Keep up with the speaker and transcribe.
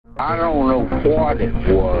I don't know what it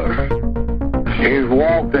was. He's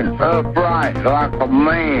walking upright like a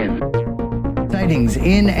man. Sightings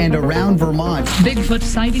in and around Vermont. Bigfoot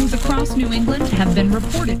sightings across New England have been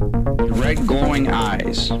reported. Red glowing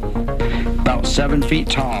eyes, about 7 feet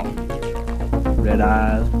tall. Red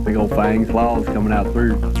eyes, big old fangs, claws coming out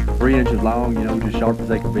through 3 inches long, just sharp as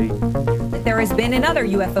they can be. There has been another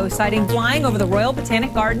UFO sighting flying over the Royal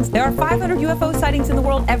Botanic Gardens. There are 500 UFO sightings in the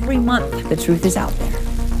world every month. The truth is out there.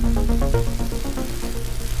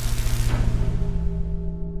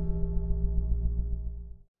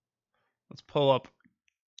 Let's pull up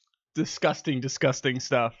disgusting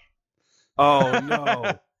stuff. Oh,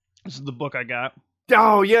 no. This is the book I got.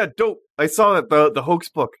 Oh, yeah, dope. I saw that, the hoax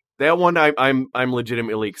book. That one I'm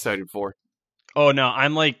legitimately excited for. Oh, no,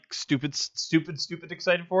 I'm like stupid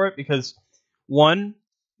excited for it because, one,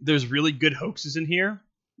 there's really good hoaxes in here.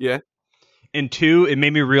 Yeah. And two, it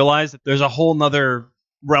made me realize that there's a whole nother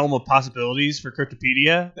realm of possibilities for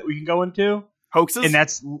Cryptopedia that we can go into. Hoaxes? And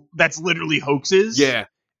that's literally hoaxes. Yeah.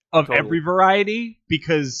 Of totally. every variety,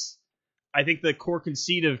 because I think the core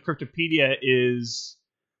conceit of Cryptopedia is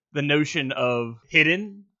the notion of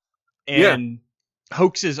hidden, and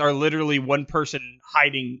hoaxes are literally one person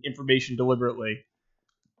hiding information deliberately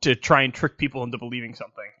to try and trick people into believing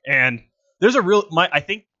something. And there's I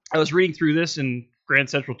think I was reading through this in Grand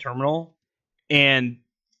Central Terminal, and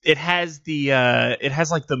it has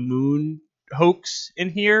like the moon hoax in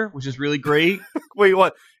here, which is really great. Wait,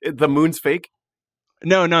 what? The moon's fake?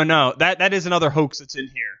 No. That is another hoax that's in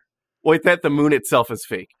here. Wait, the moon itself is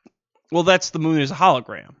fake. Well, that's the moon is a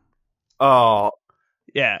hologram. Oh.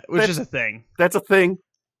 Yeah, which is a thing. That's a thing.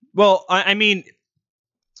 Well, I mean,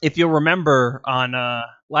 if you'll remember on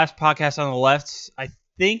last podcast on the left, I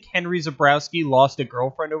think Henry Zabrowski lost a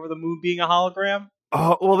girlfriend over the moon being a hologram.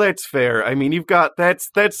 Oh, well, that's fair. I mean, that's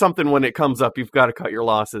something when it comes up, you've got to cut your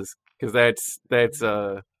losses, because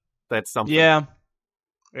that's something. Yeah.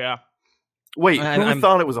 Wait, who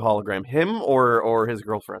thought it was a hologram? Him or his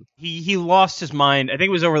girlfriend? He lost his mind. I think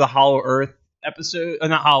it was over the Hollow Earth episode,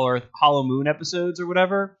 not Hollow Earth, Hollow Moon episodes or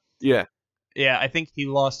whatever. Yeah. Yeah, I think he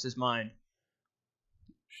lost his mind.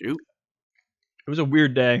 Shoot. It was a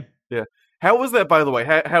weird day. Yeah. How was that, by the way?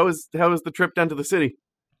 How was the trip down to the city?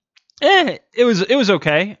 It was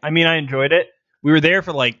okay. I mean, I enjoyed it. We were there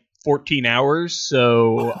for like 14 hours,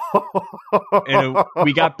 so and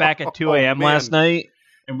we got back at 2 a.m. last night.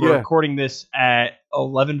 And we're recording this at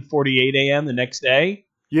 11:48 a.m. the next day.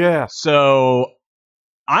 Yeah. So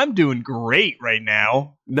I'm doing great right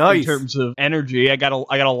now. Nice. In terms of energy. I got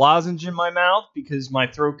a lozenge in my mouth because my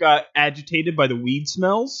throat got agitated by the weed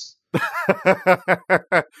smells.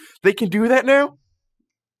 They can do that now?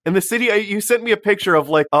 In the city, you sent me a picture of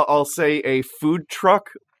like, I'll say a food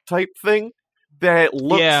truck type thing that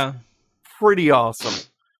looks pretty awesome.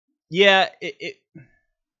 Yeah.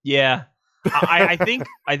 Yeah. I think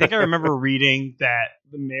I remember reading that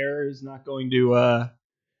the mayor is not going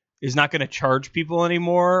to charge people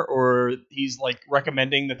anymore, or he's like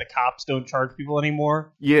recommending that the cops don't charge people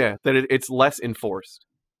anymore. Yeah, that it's less enforced.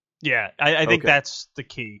 Yeah, I think that's the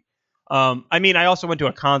key. I mean, I also went to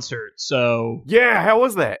a concert, so yeah, how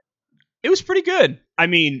was that? It was pretty good. I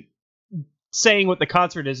mean, saying what the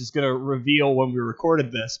concert is going to reveal when we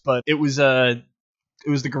recorded this, but it was the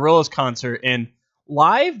Gorillaz concert, and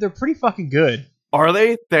live, they're pretty fucking good. Are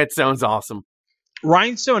they? That sounds awesome.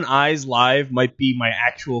 Rhinestone Eyes live might be my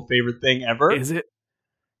actual favorite thing ever. Is it?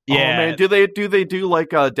 Yeah. Oh, man. Do they do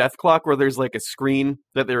like a Death Clock where there's like a screen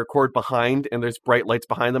that they record behind and there's bright lights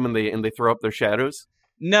behind them and they throw up their shadows?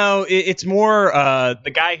 No, it's more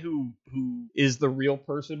the guy who is the real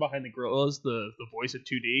person behind the Gorillaz, the voice of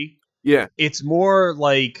 2D. Yeah. It's more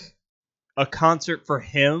like a concert for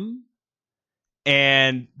him.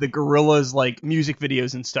 And the Gorillaz like music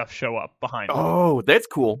videos and stuff show up behind them. Oh, that's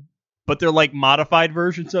cool. But they're like modified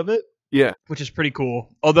versions of it. Yeah. Which is pretty cool.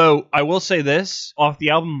 Although I will say this, off the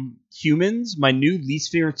album Humans, my new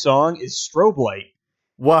least favorite song is Strobe Light.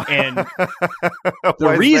 What? And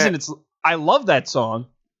the reason I love that song.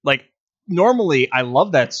 Like normally I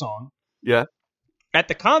love that song. Yeah. At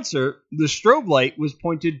the concert, the strobe light was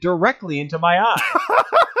pointed directly into my eye.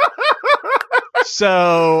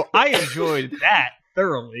 So I enjoyed that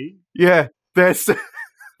thoroughly. Yeah, that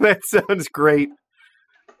sounds great.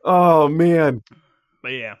 Oh man. But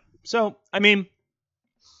yeah. So I mean,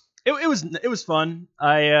 it was fun.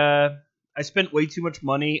 I spent way too much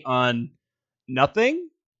money on nothing.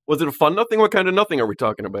 Was it a fun nothing? What kind of nothing are we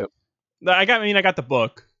talking about? I got the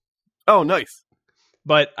book. Oh, nice.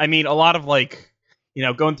 But I mean, a lot of like,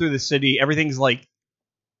 going through the city, everything's like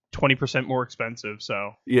 20% more expensive.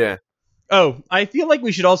 So yeah. Oh, I feel like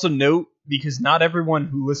we should also note, because not everyone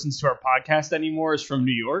who listens to our podcast anymore is from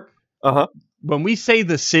New York. Uh-huh. When we say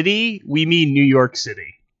the city, we mean New York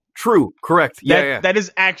City. True, correct. Yeah. That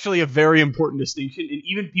is actually a very important distinction. And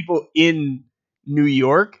even people in New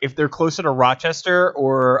York, if they're closer to Rochester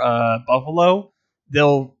or Buffalo,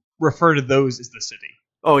 they'll refer to those as the city.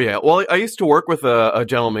 Oh, yeah. Well, I used to work with a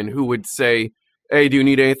gentleman who would say, hey, do you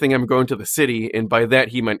need anything? I'm going to the city. And by that,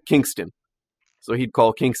 he meant Kingston. So he'd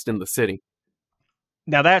call Kingston the city.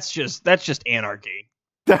 Now, that's just anarchy.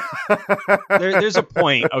 There's a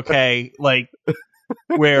point, okay, like,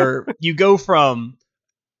 where you go from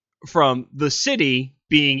the city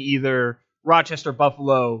being either Rochester,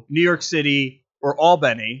 Buffalo, New York City, or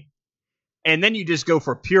Albany, and then you just go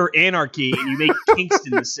for pure anarchy and you make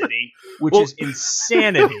Kingston the city, which is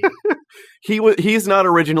insanity. He's not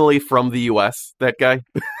originally from the U.S., that guy.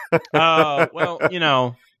 Oh, well,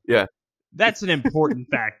 yeah, that's an important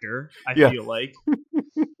factor, I feel like.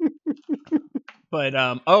 But,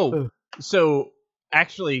 so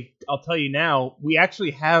actually, I'll tell you now, we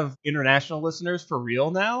actually have international listeners for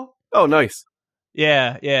real now. Oh, nice.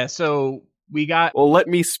 Yeah. So we got... Well, let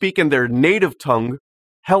me speak in their native tongue.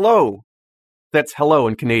 Hello. That's hello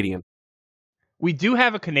in Canadian. We do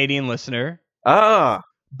have a Canadian listener. Ah.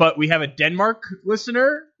 But we have a Denmark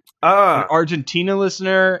listener, an Argentina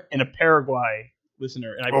listener, and a Paraguay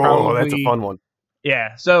listener. And that's a fun one.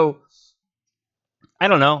 Yeah, so... I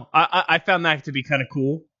don't know. I found that to be kind of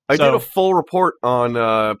cool. I did a full report on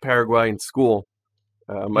Paraguay in school.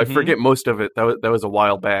 I forget most of it. That was a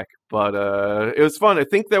while back, but it was fun. I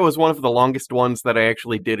think that was one of the longest ones that I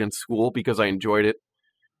actually did in school because I enjoyed it.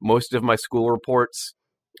 Most of my school reports,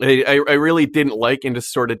 I really didn't like and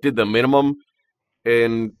just sort of did the minimum.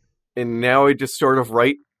 And now I just sort of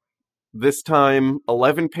write this time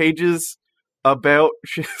 11 pages about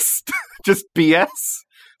just BS.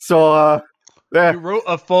 So. You wrote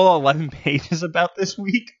a full 11 pages about this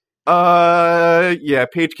week? Yeah,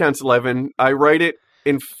 page count's 11. I write it,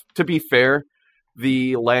 to be fair,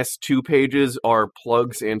 the last 2 pages are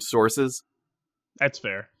plugs and sources. That's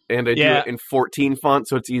fair. And I do it in 14 font,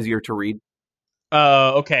 so it's easier to read.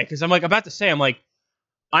 Okay, because I'm about to say,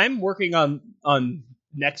 I'm working on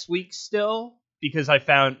next week still, because I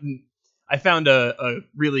found a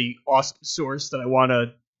really awesome source that I want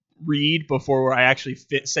to read before I actually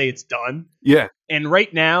say it's done. Yeah. And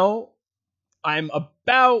right now, I'm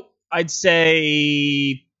about, I'd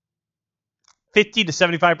say, 50 to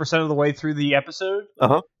 75% of the way through the episode.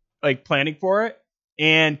 Uh-huh. Like, planning for it.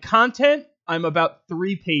 And content, I'm about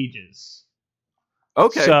 3 pages.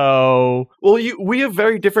 Okay. So... Well, we have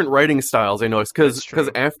very different writing styles, I noticed,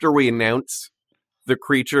 because after we announce the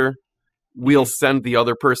creature, we'll send the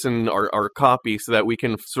other person our copy so that we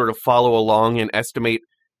can sort of follow along and estimate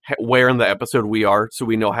where in the episode we are, so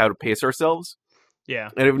we know how to pace ourselves. Yeah.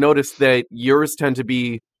 And I've noticed that yours tend to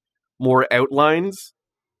be more outlines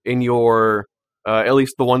in your, at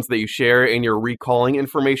least the ones that you share, and you're recalling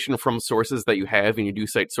information from sources that you have, and you do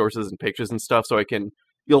cite sources and pictures and stuff, so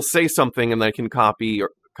you'll say something and I can copy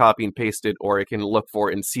and paste it, or I can look for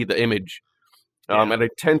it and see the image. And I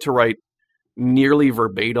tend to write nearly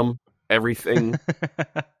verbatim everything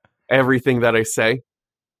that I say.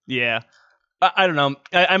 Yeah. I don't know.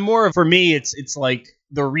 I'm more, for me, it's like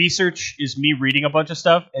the research is me reading a bunch of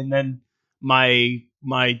stuff, and then my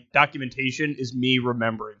documentation is me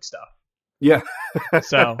remembering stuff. Yeah.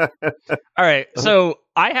 So, all right. So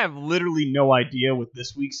I have literally no idea what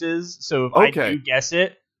this week's is. So if I do guess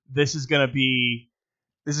it, this is gonna be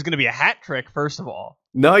a hat trick. First of all,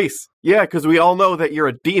 nice. Yeah, because we all know that you're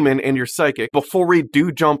a demon and you're psychic. Before we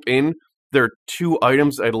do jump in, there are 2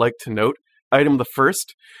 items I'd like to note. Item the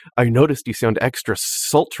first, I noticed you sound extra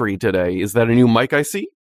sultry today. Is that a new mic I see?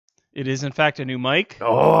 It is, in fact, a new mic.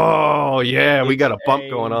 Oh, yeah, we got a bump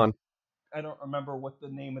going on. I don't remember what the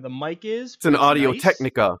name of the mic is. It's an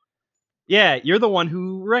Audio-Technica. Yeah, you're the one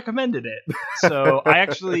who recommended it. So I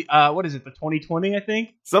actually, what is it, the 2020, I think?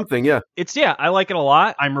 Something, yeah. I like it a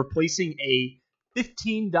lot. I'm replacing a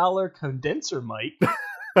 $15 condenser mic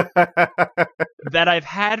that I've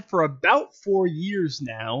had for about 4 years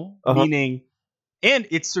now, meaning, and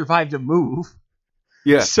it's survived a move.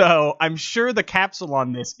 Yeah. So I'm sure the capsule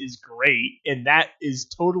on this is great, and that is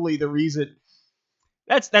totally the reason.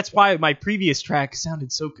 That's why my previous track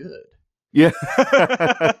sounded so good. Yeah.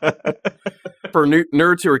 For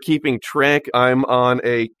nerds who are keeping track, I'm on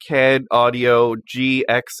a CAD Audio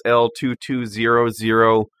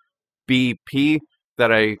GXL2200BP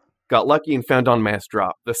that I got lucky and found on Mass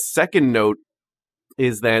Drop. The second note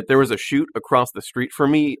is that there was a shoot across the street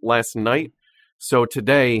from me last night, so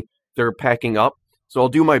today they're packing up. So I'll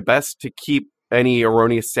do my best to keep any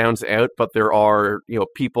erroneous sounds out, but there are,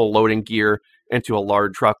 people loading gear into a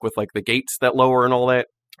large truck with like the gates that lower and all that.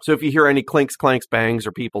 So if you hear any clinks, clanks, bangs,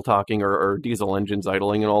 or people talking, or diesel engines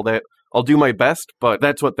idling and all that, I'll do my best, but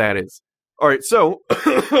that's what that is. All right, so...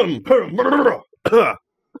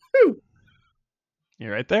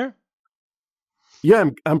 You right there? Yeah,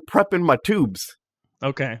 I'm prepping my tubes.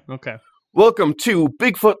 Okay. Welcome to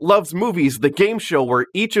Bigfoot Loves Movies, the game show where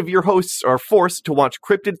each of your hosts are forced to watch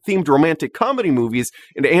cryptid-themed romantic comedy movies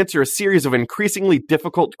and answer a series of increasingly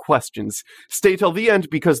difficult questions. Stay till the end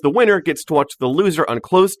because the winner gets to watch the loser on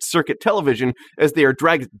closed-circuit television as they are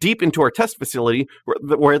dragged deep into our test facility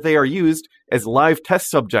where they are used as live test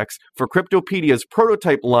subjects for Cryptopedia's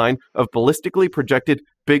prototype line of ballistically projected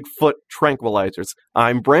Bigfoot tranquilizers.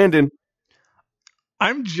 I'm Brandon.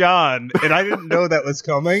 I'm John, and I didn't know that was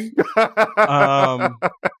coming. I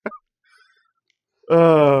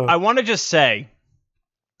want to just say,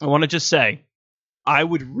 I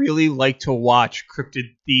would really like to watch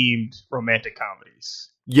cryptid-themed romantic comedies.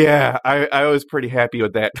 Yeah, I was pretty happy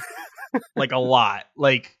with that. Like, a lot.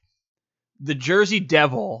 Like, The Jersey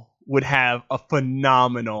Devil would have a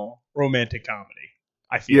phenomenal romantic comedy,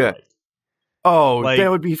 I feel like. Oh,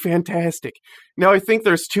 that would be fantastic. Now, I think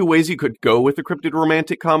there's two ways you could go with a cryptid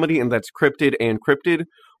romantic comedy, and that's cryptid and cryptid,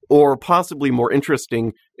 or possibly more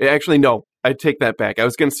interesting. Actually, no, I take that back. I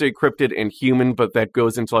was going to say cryptid and human, but that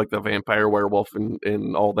goes into like the vampire werewolf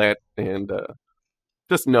and all that, and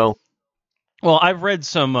just no. Well, I've read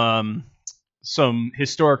some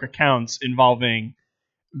historic accounts involving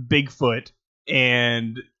Bigfoot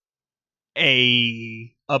and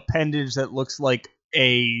a appendage that looks like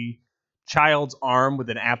a child's arm with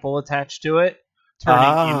an apple attached to it,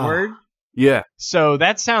 turning inward. Yeah. So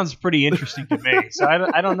that sounds pretty interesting to me. So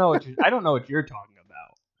I don't know what you're talking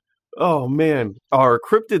about. Oh man, our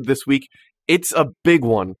cryptid this week, it's a big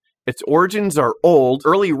one. Its origins are old.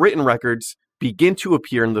 Early written records begin to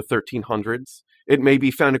appear in the 1300s. It may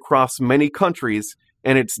be found across many countries,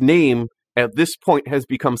 and its name at this point has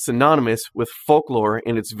become synonymous with folklore,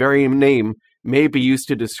 and its very name may be used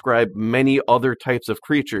to describe many other types of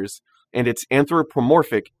creatures, and it's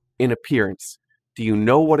anthropomorphic in appearance. Do you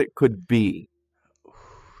know what it could be?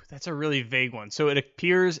 That's a really vague one. So it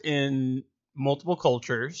appears in multiple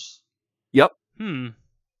cultures. Yep.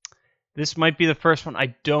 This might be the first one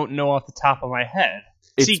I don't know off the top of my head.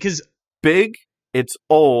 It's big, it's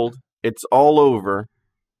old, it's all over,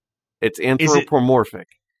 it's anthropomorphic.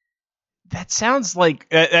 That sounds like...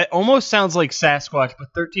 it almost sounds like Sasquatch,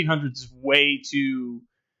 but 1300s is way too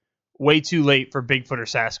late for Bigfoot or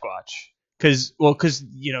Sasquatch. Because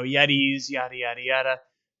Yetis, yada, yada, yada.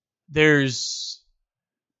 There's,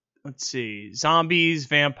 let's see, zombies,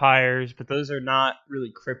 vampires, but those are not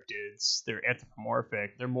really cryptids. They're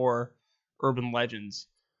anthropomorphic. They're more urban legends.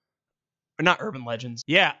 Or not urban legends.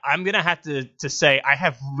 Yeah, I'm going to have to say I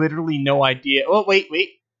have literally no idea. Oh, wait.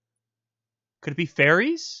 Could it be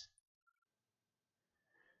fairies?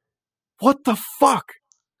 What the fuck?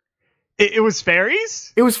 It was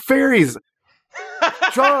fairies? It was fairies.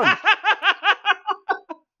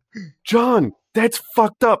 John, that's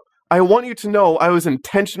fucked up. I want you to know I was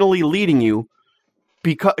intentionally leading you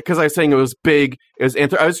because I was saying it was big.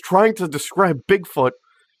 I was trying to describe Bigfoot,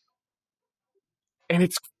 and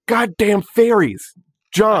it's goddamn fairies.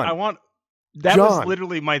 John. That was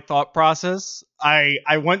literally my thought process. I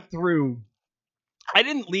went through. I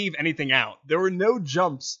didn't leave anything out. There were no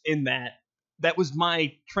jumps in that. That was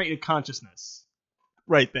my train of consciousness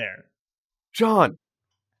right there. John.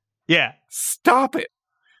 Yeah. Stop it.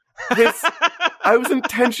 I was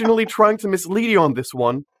intentionally trying to mislead you on this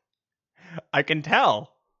one. I can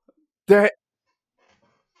tell. So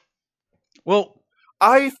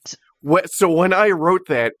when I wrote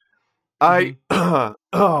that,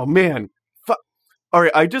 oh man. All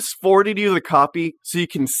right, I just forwarded you the copy so you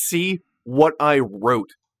can see what I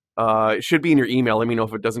wrote. It should be in your email. Let me know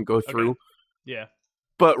if it doesn't go through. Okay. Yeah.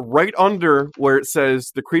 But right under where it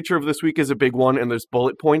says the creature of this week is a big one, and there's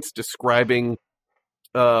bullet points describing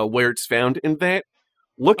where it's found in that.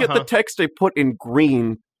 Look at the text I put in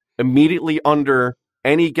green immediately under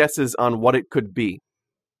any guesses on what it could be.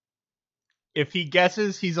 If he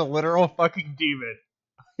guesses he's a literal fucking demon,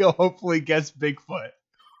 he'll hopefully guess Bigfoot.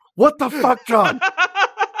 What the fuck, John?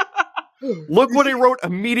 Look what I wrote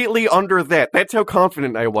immediately under that. That's how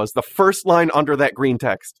confident I was. The first line under that green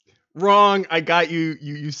text. Wrong. I got you.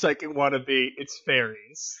 You second wannabe. It's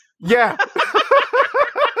fairies. Yeah.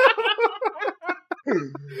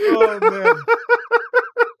 Oh man.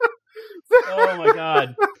 Oh my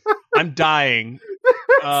god. I'm dying.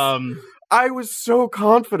 I was so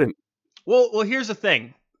confident. Well, here's the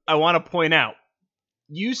thing. I want to point out.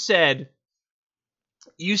 You said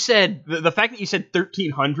you said the fact that you said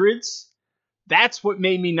 1300s. That's what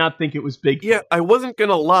made me not think it was Bigfoot. Yeah, I wasn't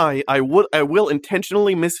gonna lie. I will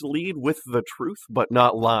intentionally mislead with the truth, but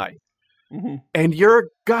not lie. Mm-hmm. And you're a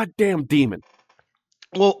goddamn demon.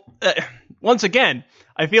 Well, once again,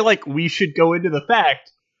 I feel like we should go into the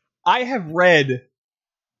fact I have read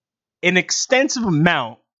an extensive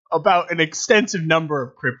amount about an extensive number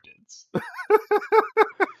of cryptids.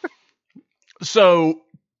 So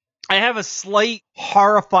I have a slight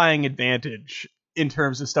horrifying advantage in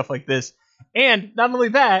terms of stuff like this. And not only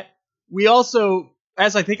that, we also,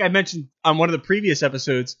 as I think I mentioned on one of the previous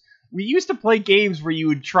episodes, we used to play games where you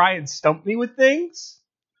would try and stump me with things.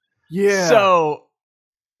 Yeah. So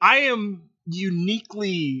I am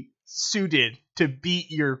uniquely suited to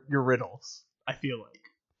beat your riddles, I feel like.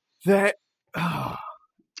 That...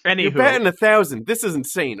 Anywho. You're batting 1,000. This is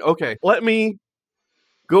insane. Okay, let me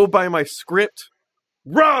go by my script.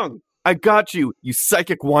 Wrong! I got you, you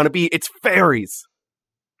psychic wannabe. It's fairies.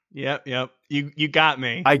 Yep. You got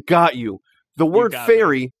me. I got you. The word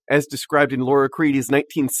fairy, as described in Laura Creedy's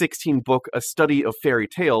 1916 book, A Study of Fairy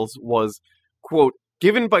Tales, was, quote,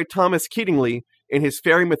 given by Thomas Keatingly in his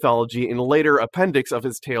fairy mythology in later appendix of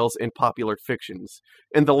his tales in popular fictions.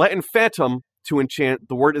 In the Latin fatum, to enchant,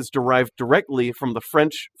 the word is derived directly from the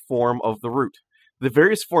French form of the root. The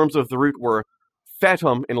various forms of the root were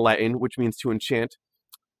fatum in Latin, which means to enchant,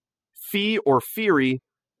 fi or firi,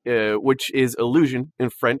 which is illusion in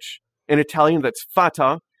French. In Italian, that's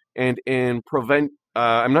fata, and in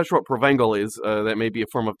I'm not sure what Provengal is. That may be a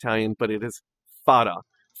form of Italian, but it is fata.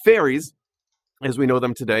 Fairies, as we know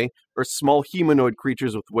them today, are small humanoid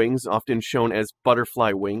creatures with wings, often shown as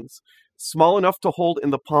butterfly wings, small enough to hold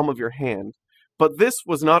in the palm of your hand. But this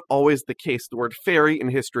was not always the case. The word fairy in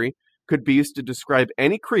history could be used to describe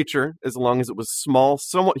any creature as long as it was small,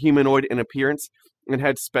 somewhat humanoid in appearance, and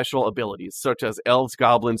had special abilities, such as elves,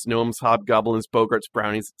 goblins, gnomes, hobgoblins, bogarts,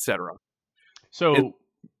 brownies, etc. So,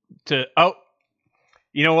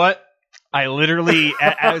 you know what? I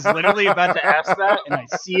was literally about to ask that, and I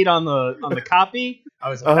see it on the copy. I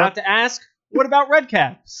was about to ask, what about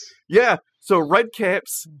redcaps? Yeah, so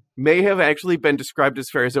redcaps may have actually been described as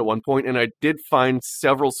fairies at one point, and I did find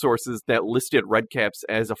several sources that listed redcaps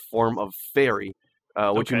as a form of fairy,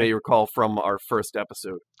 which you may recall from our first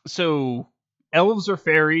episode. So, elves are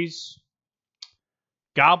fairies.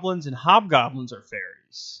 Goblins and hobgoblins are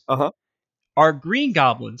fairies. Uh-huh. Are green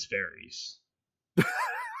goblins fairies?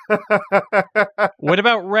 What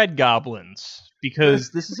about red goblins?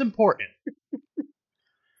 Because this is important.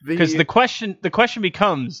 Because the question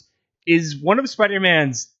becomes, is one of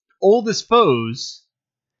Spider-Man's oldest foes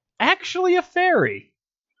actually a fairy?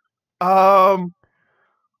 One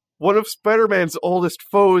of Spider-Man's oldest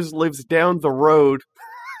foes lives down the road.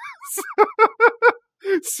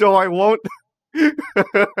 So I won't...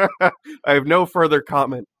 I have no further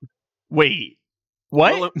comment. Wait,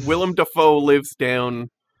 what? Willem Dafoe lives down...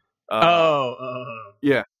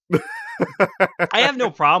 Yeah. I have no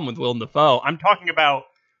problem with Willem Dafoe. I'm talking about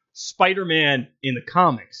Spider-Man in the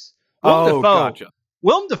comics. Gotcha.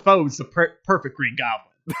 Willem Dafoe is the perfect Green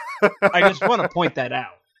Goblin. I just want to point that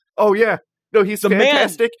out. Oh, yeah. No, he's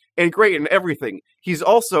fantastic and great in everything. He's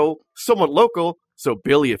also somewhat local, so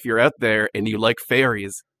Billy, if you're out there and you like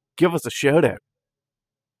fairies, give us a shout-out.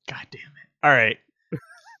 God damn it. All right.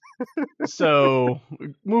 So,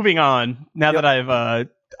 moving on, now that I've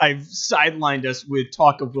sidelined us with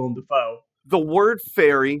talk of Willem Dafoe. The word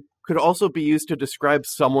fairy could also be used to describe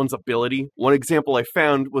someone's ability. One example I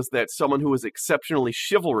found was that someone who was exceptionally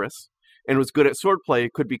chivalrous and was good at swordplay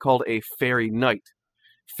could be called a fairy knight.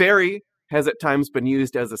 Fairy has at times been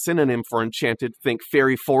used as a synonym for enchanted. Think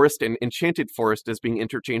fairy forest and enchanted forest as being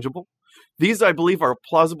interchangeable. These, I believe, are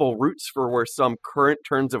plausible roots for where some current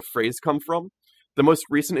turns of phrase come from. The most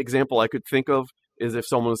recent example I could think of is if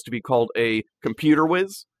someone was to be called a computer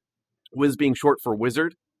whiz, whiz being short for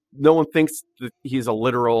wizard. No one thinks that he's a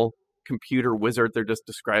literal computer wizard. They're just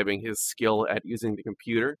describing his skill at using the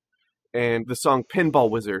computer. And the song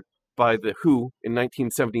Pinball Wizard by The Who in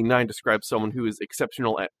 1979 describes someone who is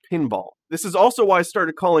exceptional at pinball. This is also why I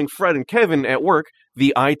started calling Fred and Kevin at work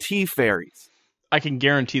the IT fairies. I can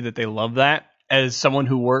guarantee that they love that. As someone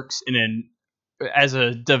who works as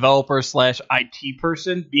a developer / IT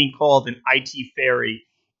person, being called an IT fairy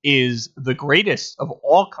is the greatest of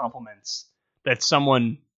all compliments that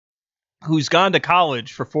someone who's gone to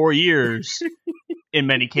college for 4 years, in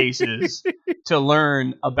many cases, to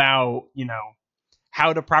learn about,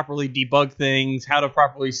 how to properly debug things, how to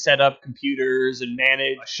properly set up computers and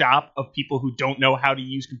manage a shop of people who don't know how to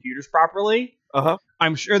use computers properly. Uh-huh.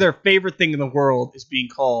 I'm sure their favorite thing in the world is being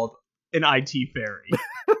called an IT fairy.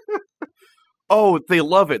 Oh, they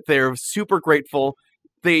love it. They're super grateful.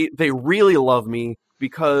 They really love me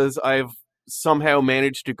because I've somehow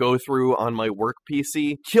managed to go through on my work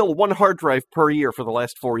PC, kill one hard drive per year for the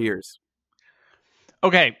last 4 years.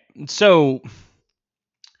 Okay, so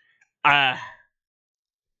I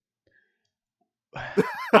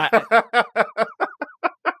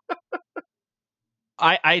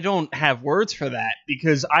don't have words for that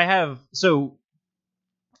because I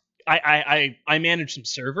manage some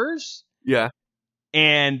servers. Yeah.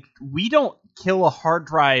 And we don't kill a hard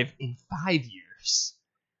drive in 5 years.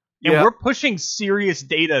 And Yeah. we're pushing serious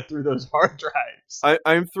data through those hard drives.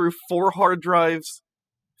 I'm through 4 hard drives,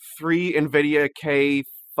 3 NVIDIA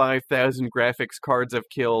K5000 graphics cards I've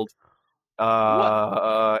killed.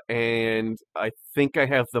 And I think I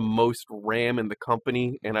have the most RAM in the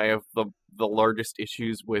company, and I have the largest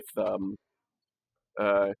issues with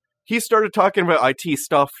he started talking about IT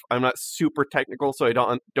stuff. I'm not super technical, so I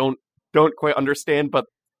don't quite understand, but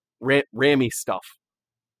RAM-y stuff.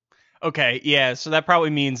 Okay, yeah, so that probably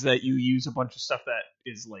means that you use a bunch of stuff that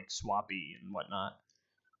is like swappy and whatnot.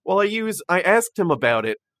 Well, I asked him about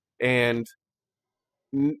it, and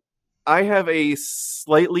I have a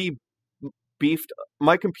slightly beefed.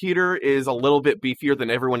 My computer is a little bit beefier than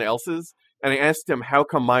everyone else's, and I asked him how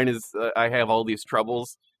come mine is. I have all these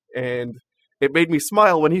troubles, and it made me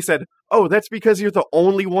smile when he said, "Oh, that's because you're the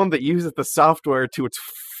only one that uses the software to its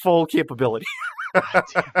full capability."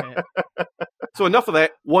 Damn it. So enough of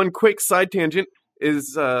that. One quick side tangent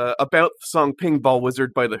is about the song Pinball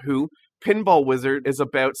Wizard by The Who. Pinball Wizard is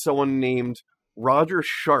about someone named Roger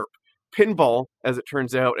Sharp. Pinball, as it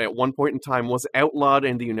turns out, at one point in time was outlawed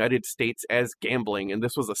in the United States as gambling, and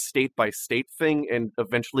this was a state-by-state thing, and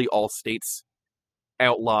eventually all states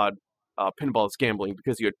outlawed pinball as gambling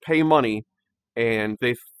because you would pay money, and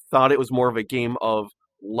they thought it was more of a game of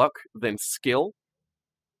luck than skill.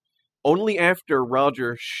 Only after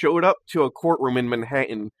Roger showed up to a courtroom in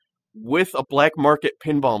Manhattan with a black market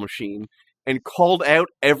pinball machine and called out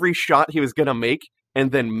every shot he was going to make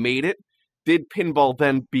and then made it, did pinball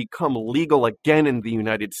then become legal again in the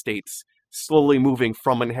United States, slowly moving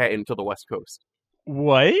from Manhattan to the West Coast.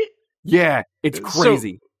 What? Yeah, it's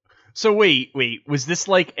crazy. So wait, was this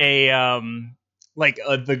like a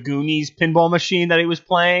the Goonies pinball machine that he was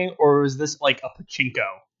playing, or was this like a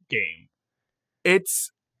pachinko game? It's,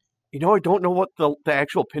 I don't know what the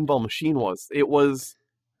actual pinball machine was. It was,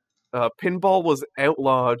 pinball was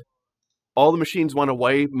outlawed. All the machines went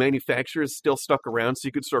away. Manufacturers still stuck around, so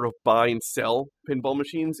you could sort of buy and sell pinball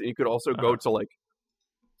machines, and you could also go to like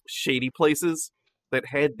shady places that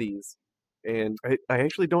had these. And I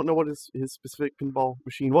actually don't know what his specific pinball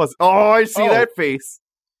machine was. Oh, I see that face.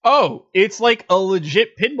 Oh, it's like a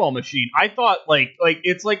legit pinball machine. I thought like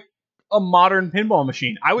it's like a modern pinball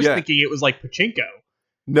machine. I was thinking it was like pachinko.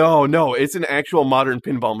 No, it's an actual modern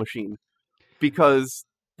pinball machine. Because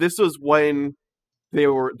this was when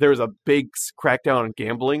there was a big crackdown on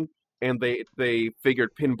gambling, and they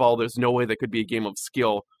figured pinball, there's no way that could be a game of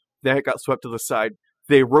skill. That got swept to the side.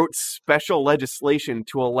 They wrote special legislation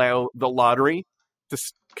to allow the lottery to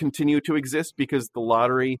continue to exist because the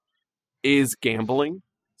lottery is gambling.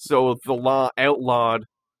 So the law outlawed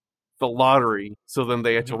the lottery, so then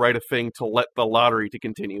they had to write a thing to let the lottery to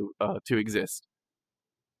continue to exist.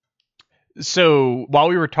 So while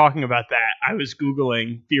we were talking about that, I was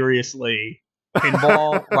Googling furiously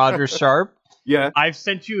pinball Roger Sharp. Yeah. I've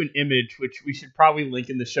sent you an image, which we should probably link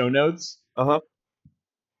in the show notes. Uh-huh.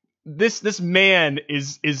 This man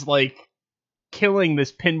is like killing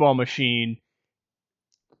this pinball machine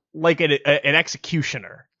like an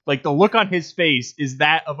executioner. Like the look on his face is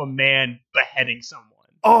that of a man beheading someone.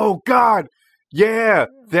 Oh God, yeah,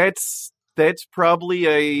 that's probably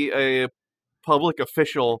a public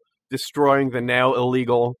official destroying the now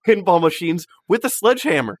illegal pinball machines with a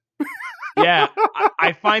sledgehammer. Yeah,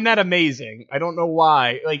 I find that amazing. I don't know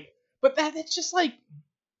why. But it's just like,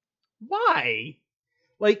 why?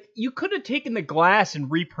 Like, you could have taken the glass and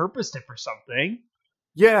repurposed it for something.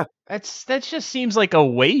 Yeah. That just seems like a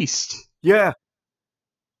waste. Yeah.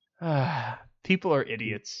 People are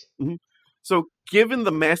idiots. Mm-hmm. So, given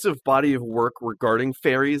the massive body of work regarding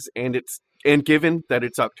fairies and given that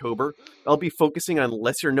it's October, I'll be focusing on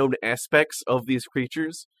lesser-known aspects of these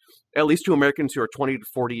creatures, at least to Americans who are 20 to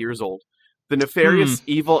 40 years old. The nefarious,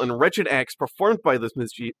 evil, and wretched acts performed by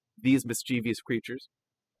these mischievous creatures.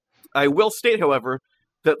 I will state, however,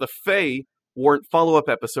 that the Fae warrant follow-up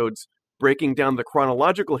episodes breaking down the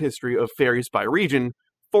chronological history of fairies by region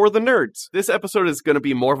for the nerds. This episode is going to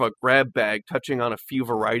be more of a grab bag, touching on a few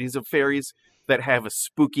varieties of fairies that have a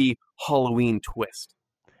spooky Halloween twist.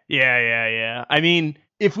 Yeah. I mean,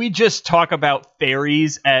 if we just talk about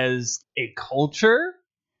fairies as a culture,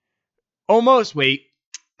 almost, wait,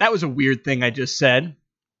 that was a weird thing I just said.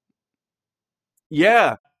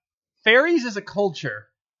 Yeah. Fairies as a culture.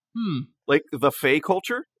 Like the Fae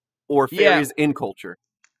culture? Or fairies in culture?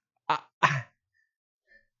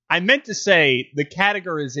 I meant to say the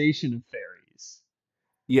categorization of fairies.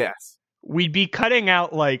 Yes. We'd be cutting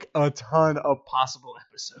out like a ton of possible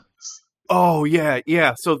episodes. Oh,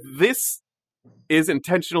 yeah. So this is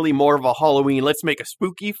intentionally more of a Halloween, let's make a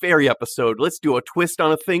spooky fairy episode. Let's do a twist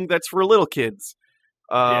on a thing that's for little kids.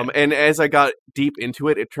 And as I got deep into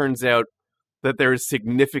it, it turns out that there's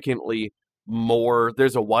significantly more,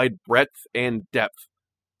 there's a wide breadth and depth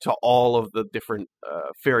to all of the different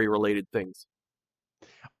fairy-related things.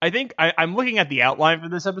 I think I'm looking at the outline for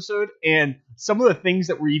this episode, and some of the things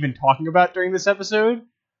that we're even talking about during this episode,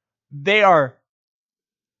 they are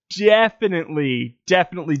definitely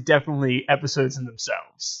episodes in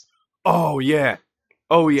themselves. Oh yeah.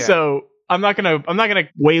 So I'm not gonna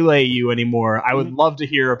waylay you anymore. I would love to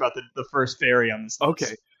hear about the first fairy on this list.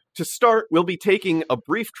 Okay. To start, we'll be taking a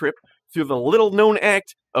brief trip through the little-known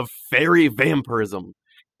act of fairy vampirism.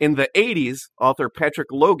 In the 80s, author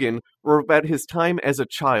Patrick Logan wrote about his time as a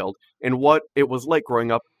child and what it was like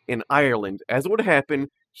growing up in Ireland. As would happen,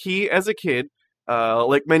 he, as a kid,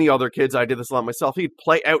 like many other kids, I did this a lot myself, he'd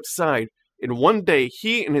play outside. And one day,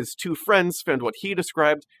 he and his two friends found what he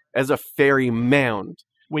described as a fairy mound.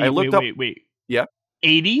 Wait. Yeah?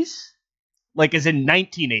 80s? Like as in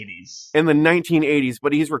 1980s? In the 1980s,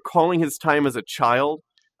 but he's recalling his time as a child.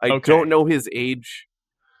 I don't know his age.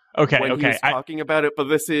 When he's talking about it, but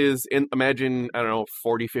this is, imagine, I don't know,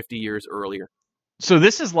 40, 50 years earlier. So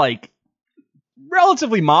this is like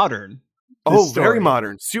relatively modern. Very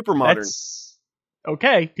modern. Super modern.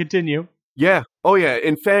 Okay, continue. Yeah. Oh, yeah.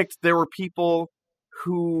 In fact, there were people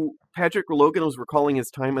who Patrick Logan was recalling his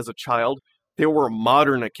time as a child. There were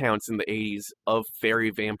modern accounts in the 80s of fairy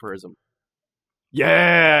vampirism.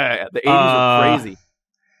 Yeah! The 80s were crazy.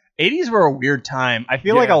 80s were a weird time. I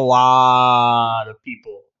feel like a lot of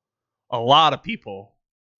people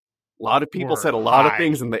said a lot of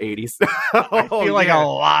things in the 80s. I feel like a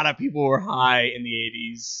lot of people were high in the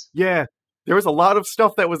 80s. Yeah. There was a lot of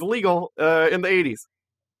stuff that was legal in the 80s.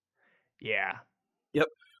 Yeah. Yep.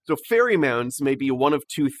 So fairy mounds may be one of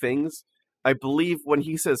two things. I believe when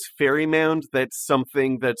he says fairy mound, that's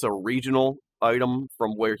something that's a regional item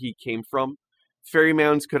from where he came from. Fairy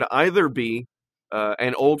mounds could either be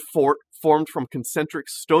an old fort formed from concentric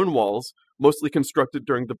stone walls, mostly constructed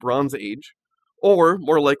during the Bronze Age, or,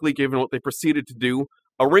 more likely given what they proceeded to do,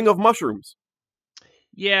 a ring of mushrooms.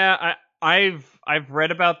 Yeah, I've read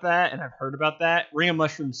about that and I've heard about that. Ring of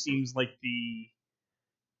mushrooms seems like the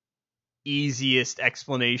easiest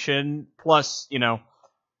explanation. Plus,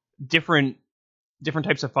 different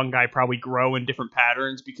types of fungi probably grow in different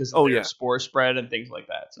patterns because of their spore spread and things like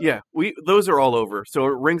that. So. Yeah, those are all over. So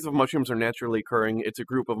rings of mushrooms are naturally occurring. It's a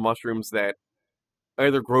group of mushrooms that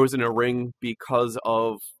either grows in a ring because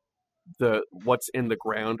of what's in the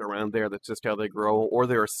ground around there. That's just how they grow. Or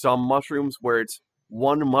there are some mushrooms where it's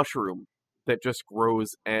one mushroom that just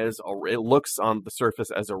grows it looks on the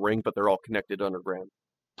surface as a ring, but they're all connected underground.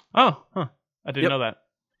 Oh, huh. I didn't know that.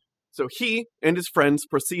 So he and his friends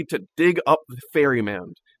proceed to dig up the fairy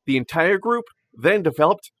mound. The entire group then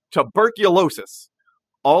developed tuberculosis.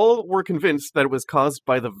 All were convinced that it was caused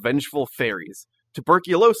by the vengeful fairies.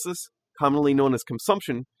 Tuberculosis, commonly known as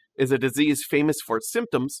consumption, is a disease famous for its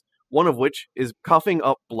symptoms, one of which is coughing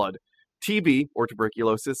up blood. TB, or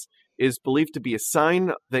tuberculosis, is believed to be a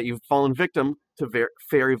sign that you've fallen victim to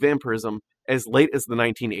fairy vampirism as late as the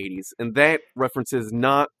 1980s. And that references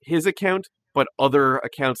not his account, but other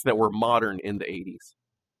accounts that were modern in the 80s.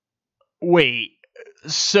 Wait,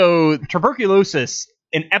 so tuberculosis,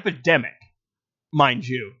 an epidemic, mind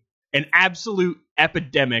you, an absolute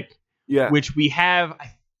epidemic, which we have,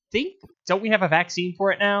 I think, don't we have a vaccine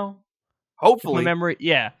for it now? Hopefully. Memory,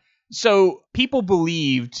 yeah. So people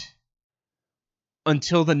believed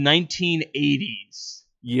until the 1980s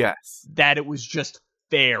that it was just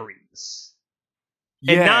fairies.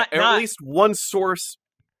 Yeah, and at least one source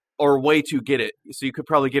or way to get it. So you could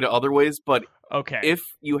probably get it other ways, but if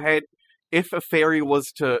a fairy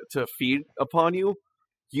was to feed upon you,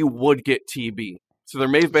 you would get TB. So there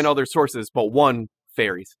may have been other sources, but one,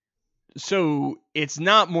 fairies. So it's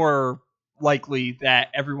not more likely that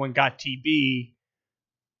everyone got TB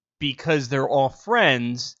because they're all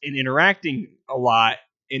friends and interacting a lot,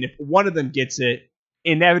 and if one of them gets it,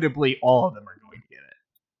 inevitably all of them are going to get it.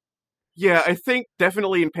 Yeah, I think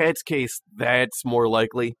definitely in Pat's case, that's more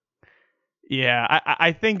likely. Yeah,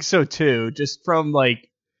 I think so too. Just from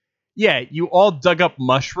yeah, you all dug up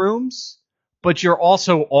mushrooms, but you're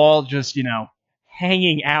also all just,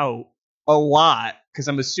 hanging out a lot, because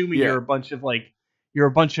I'm assuming you're a bunch of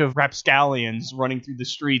rapscallions running through the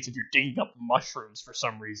streets if you're digging up mushrooms for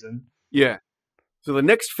some reason. Yeah. So the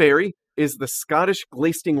next fairy is the Scottish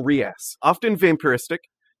glazing Rias. Often vampiristic,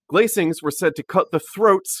 glazings were said to cut the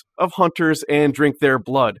throats of hunters and drink their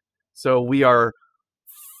blood. So we are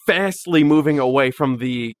fastly moving away from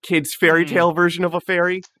the kids' fairy tale version of a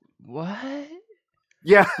fairy. What?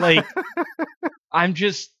 Yeah. Like, I'm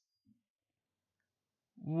just...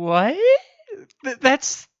 What?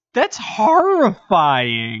 That's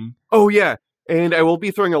horrifying. Oh, yeah. And I will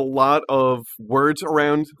be throwing a lot of words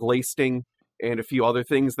around, glazing, and a few other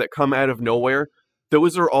things that come out of nowhere.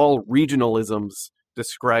 Those are all regionalisms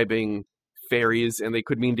describing fairies, and they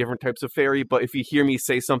could mean different types of fairy, but if you hear me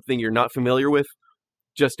say something you're not familiar with,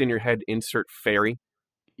 just in your head, insert fairy.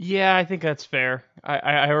 Yeah, I think that's fair.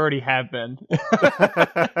 I already have been.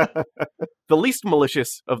 The least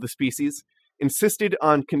malicious of the species insisted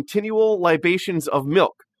on continual libations of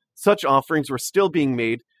milk. Such offerings were still being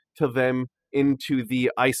made to them into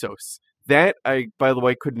the Isos. That, I, by the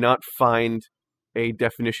way, could not find a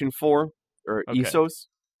definition for, or Okay. Isos.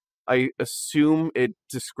 I assume it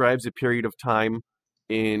describes a period of time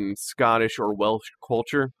in Scottish or Welsh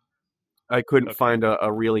culture. I couldn't find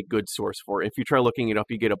a really good source for it. If you try looking it up,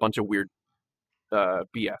 you get a bunch of weird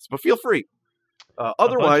BS. But feel free.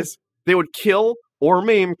 Otherwise, they would kill or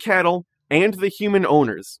maim cattle and the human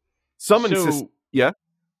owners. Some insist... Yeah?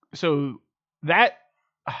 So that...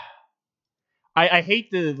 I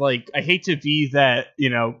hate to be that,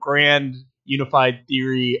 grand unified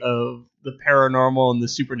theory of the paranormal and the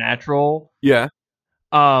supernatural. Yeah.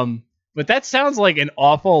 But that sounds like an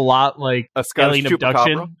awful lot like a Scottish alien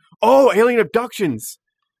abduction. Oh, alien abductions.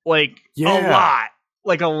 Like, a lot.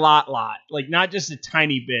 Like, a lot. Like, not just a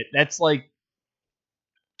tiny bit. That's like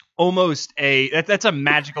almost that's a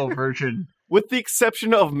magical version. With the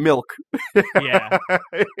exception of milk. Yeah.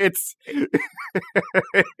 It's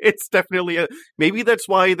definitely maybe that's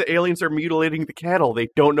why the aliens are mutilating the cattle. They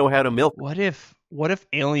don't know how to milk. What if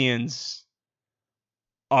aliens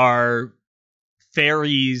are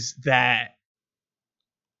fairies that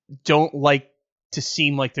don't like to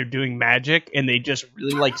seem like they're doing magic and they just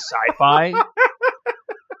really like sci-fi?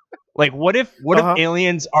 Like, what if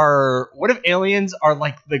aliens are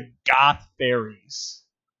like the goth fairies?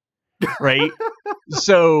 Right?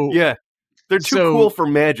 So yeah, they're too cool for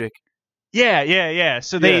magic. Yeah.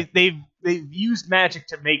 So they've used magic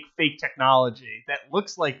to make fake technology that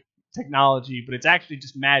looks like technology, but it's actually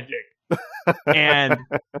just magic. And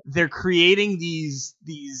they're creating these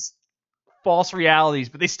false realities,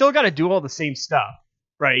 but they still got to do all the same stuff,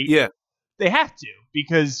 right? Yeah, they have to,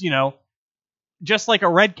 because just like a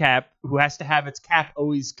red cap who has to have its cap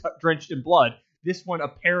always drenched in blood, this one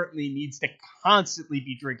apparently needs to constantly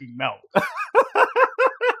be drinking milk.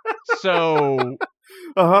 So,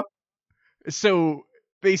 so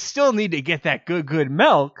they still need to get that good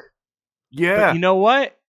milk. Yeah. But you know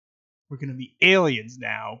what? We're going to be aliens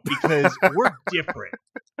now because we're different.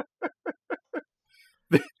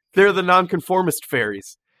 They're the nonconformist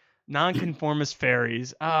fairies. Nonconformist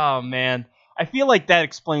fairies. Oh, man. I feel like that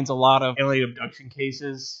explains a lot of alien abduction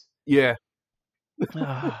cases. Yeah.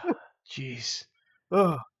 Jeez.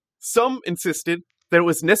 Some insisted that it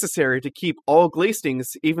was necessary to keep all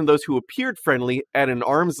glazings, even those who appeared friendly, at an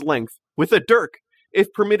arm's length with a dirk.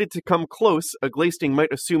 If permitted to come close, a glazing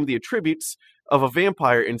might assume the attributes of a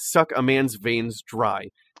vampire and suck a man's veins dry.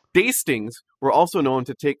 Dastings were also known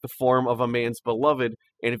to take the form of a man's beloved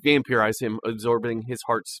and vampirize him, absorbing his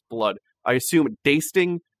heart's blood. I assume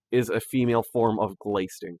dasting is a female form of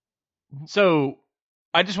glazing. So,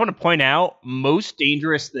 I just want to point out, most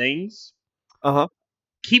dangerous things,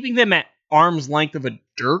 keeping them at arm's length of a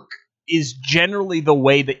dirk is generally the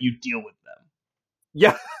way that you deal with them.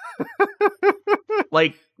 Yeah.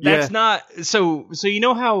 Like, that's not... So you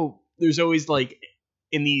know how there's always, like,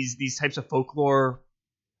 in these types of folklore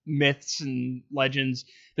myths and legends,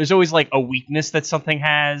 there's always, like, a weakness that something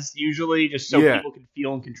has, usually, just so people can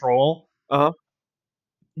feel and control?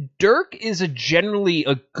 Dirk is generally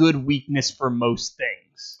a good weakness for most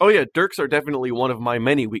things. Oh yeah, dirks are definitely one of my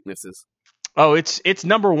many weaknesses. Oh, it's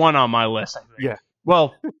number one on my list, I think. Yeah.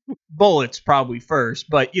 Well, bullets probably first,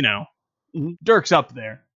 but, Dirk's up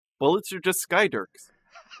there. Bullets are just sky dirks.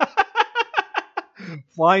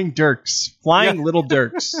 Flying dirks. Flying little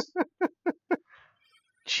dirks.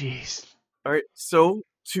 Jeez. All right, so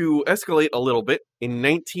to escalate a little bit, in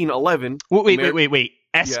 1911... Wait.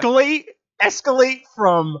 Escalate? Yeah. Escalate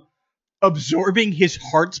from absorbing his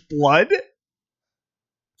heart's blood?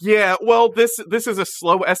 Yeah, well, this is a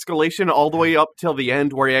slow escalation all the way up till the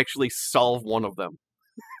end where you actually solve one of them.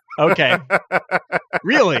 Okay.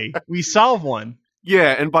 Really? We solve one?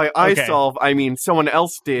 Yeah, and by I Okay. solve, I mean someone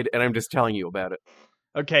else did, and I'm just telling you about it.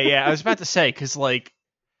 Okay, yeah, I was about to say, because, like,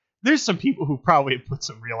 there's some people who probably have put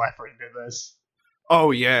some real effort into this.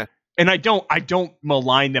 Oh, yeah. And I don't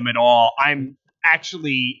malign them at all. I'm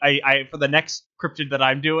actually, I for the next cryptid that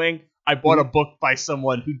I'm doing, I bought a book by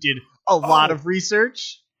someone who did a lot of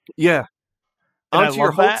research. Yeah. And Onto I your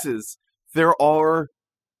love that. hoaxes, there are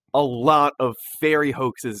a lot of fairy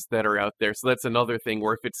hoaxes that are out there. So that's another thing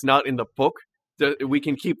where if it's not in the book, we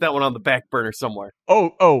can keep that one on the back burner somewhere.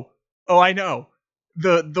 Oh, I know.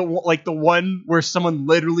 The one where someone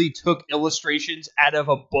literally took illustrations out of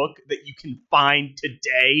a book that you can find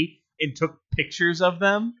today and took pictures of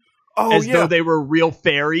them as though they were real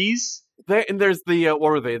fairies. And there's the what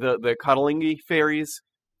were they? The Cottalingy fairies.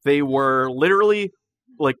 They were literally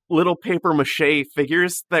like little paper mache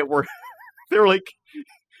figures that were they were like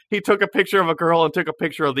he took a picture of a girl and took a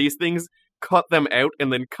picture of these things, cut them out,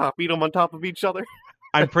 and then copied them on top of each other.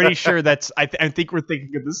 I'm pretty sure that's I think we're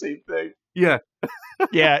thinking of the same thing. Yeah.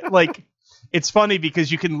 Yeah, like, it's funny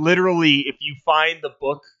because you can literally, if you find the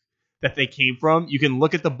book that they came from, you can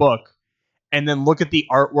look at the book and then look at the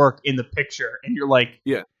artwork in the picture, and you're like,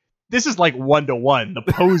 yeah, this is like 1-to-1. The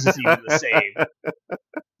pose is even the same.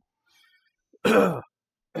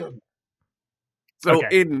 So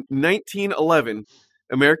in 1911,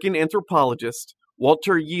 American anthropologist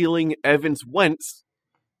Walter Yealing Evans Wentz,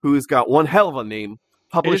 who's got one hell of a name,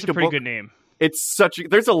 published a pretty book. good name. It's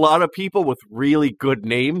there's a lot of people with really good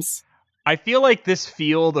names. I feel like this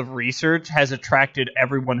field of research has attracted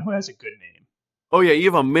everyone who has a good name. Oh yeah, you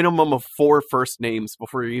have a minimum of 4 first names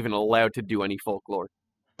before you're even allowed to do any folklore.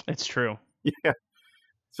 It's true. Yeah.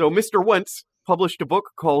 So Mr. Wentz published a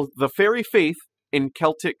book called The Fairy Faith in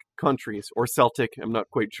Celtic Countries, or Celtic, I'm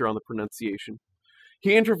not quite sure on the pronunciation.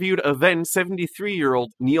 He interviewed a then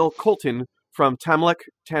 73-year-old Neil Colton from Tamlek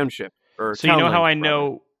Township. So you know how I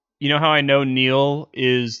know... You know how I know Neil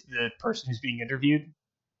is the person who's being interviewed?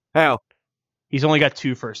 How? He's only got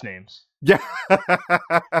 2 first names. Yeah.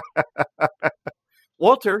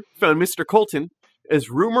 Walter found Mr. Colton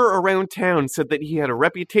as rumor around town said that he had a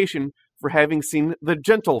reputation for having seen the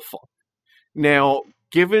gentlefolk. Now,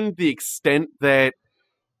 given the extent that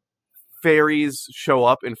fairies show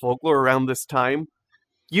up in folklore around this time,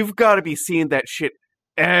 you've got to be seeing that shit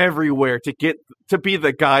everywhere to be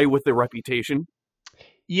the guy with the reputation.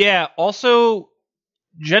 Yeah, also,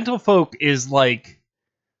 gentlefolk is like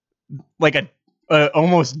a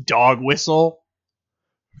almost dog whistle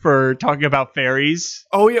for talking about fairies.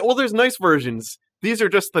 Oh yeah, well there's nice versions. These are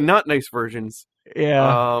just the not nice versions.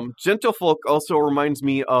 Yeah. Gentlefolk also reminds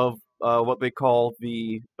me of what they call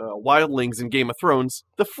the wildlings in Game of Thrones,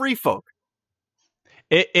 the free folk.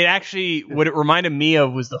 It actually, what it reminded me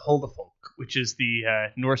of was the Huldafolk, which is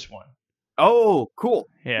the Norse one. Oh, cool.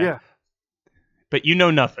 Yeah. But you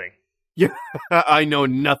know nothing. Yeah, I know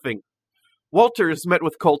nothing. Walters met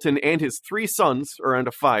with Colton and his 3 sons around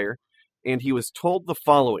a fire, and he was told the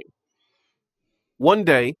following. One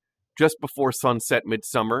day, just before sunset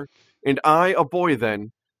midsummer, and I, a boy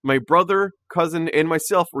then, my brother, cousin, and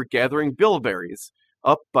myself were gathering bilberries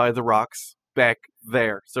up by the rocks back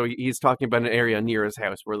there. So he's talking about an area near his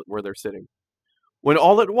house where they're sitting. When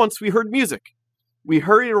all at once we heard music. We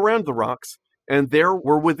hurried around the rocks, and there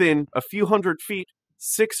were within a few hundred feet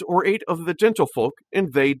 6 or 8 of the gentlefolk,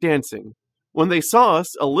 and they dancing. When they saw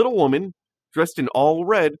us, a little woman, dressed in all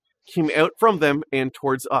red, came out from them and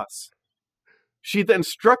towards us. She then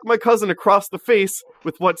struck my cousin across the face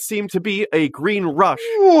with what seemed to be a green rush.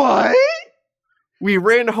 What? We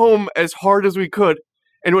ran home as hard as we could,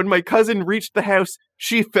 and when my cousin reached the house,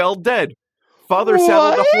 she fell dead. Father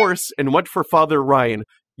saddled a horse and went for Father Ryan.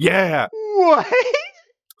 Yeah! What?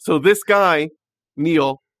 So this guy,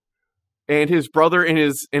 Neil, and his brother and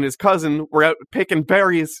his cousin were out picking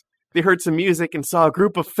berries. They heard some music and saw a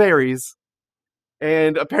group of fairies.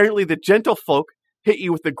 And apparently the gentlefolk hit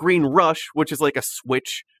you with the green rush, which is like a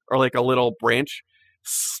switch or like a little branch,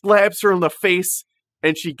 slaps her in the face,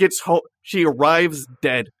 and she gets home. She arrives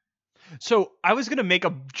dead. So I was going to make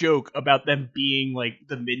a joke about them being like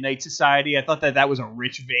the Midnight Society. I thought that was a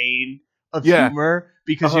rich vein of humor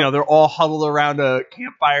because, you know, they're all huddled around a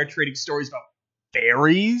campfire trading stories about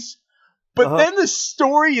fairies. But then the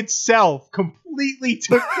story itself completely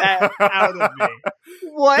took that out of me.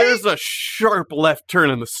 What? There's a sharp left turn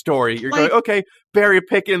in the story. You're going, okay, berry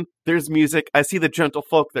picking, there's music. I see the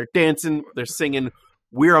gentlefolk. They're dancing. They're singing.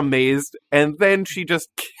 We're amazed. And then she just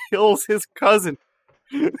kills his cousin.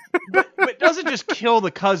 but doesn't just kill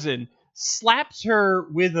the cousin. slaps her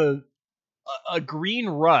with a green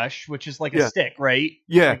rush, which is like a stick, right?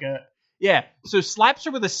 Yeah. So slaps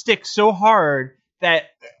her with a stick so hard that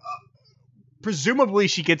presumably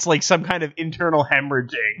she gets like some kind of internal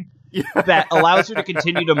hemorrhaging that allows her to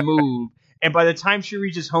continue to move. And by the time she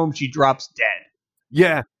reaches home, she drops dead.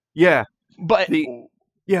 Yeah. But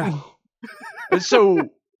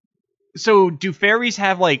So do fairies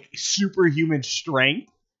have like superhuman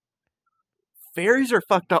strength? Fairies are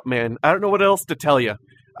fucked up, man. I don't know what else to tell you.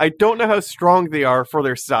 I don't know how strong they are for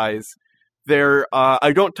their size. They're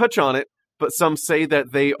I don't touch on it, but some say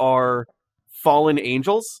that they are fallen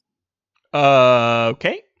angels.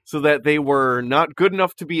 Okay. So that they were not good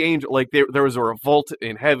enough to be angel. Like there was a revolt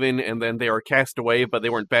in heaven, and then they were cast away, but they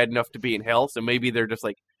weren't bad enough to be in hell. So maybe they're just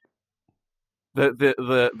like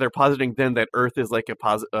they're positing then that Earth is like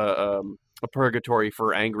a purgatory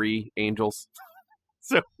for angry angels.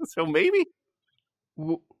 So maybe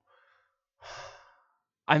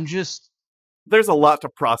there's a lot to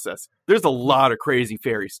process. There's a lot of crazy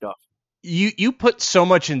fairy stuff. You put so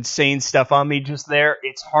much insane stuff on me just there,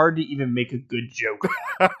 it's hard to even make a good joke.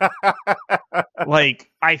 Like,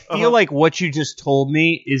 I feel like what you just told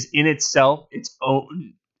me is in itself its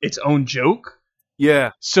own joke.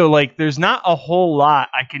 Yeah. So like there's not a whole lot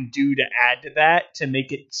I can do to add to that to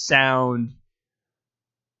make it sound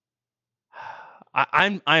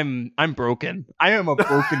I'm broken. I am a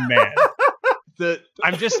broken man.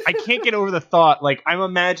 I can't get over the thought. Like I'm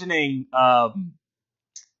imagining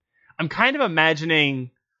I'm kind of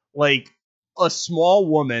imagining like a small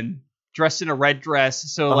woman dressed in a red dress.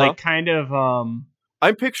 So like kind of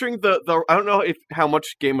I'm picturing the I don't know how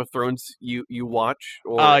much Game of Thrones you watch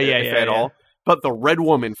or if at all, but the red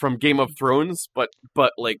woman from Game of Thrones, but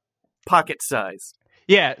like pocket size.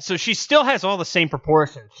 Yeah, so she still has all the same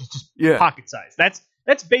proportions. She's just pocket size.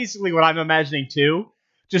 That's basically what I'm imagining too.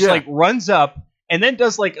 Just like runs up and then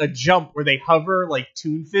does like a jump where they hover like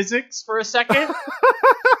Toon Physics for a second.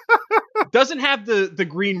 Doesn't have the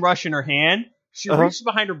green rush in her hand. She reaches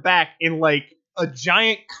behind her back in like a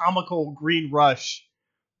giant comical green rush,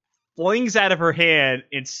 flings out of her hand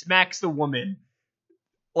and smacks the woman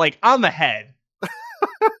like on the head.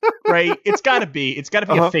 Right? It's gotta be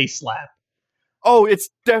a face slap. Oh, it's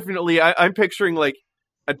definitely. I'm picturing like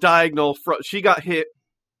a diagonal. She got hit.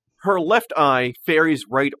 Her left eye, Fairy's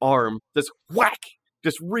right arm, just whack,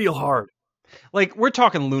 just real hard. Like we're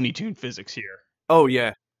talking Looney Tune physics here. Oh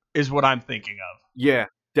yeah, is what I'm thinking of. Yeah,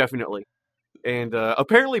 definitely. And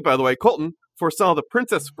apparently, by the way, Colton foresaw the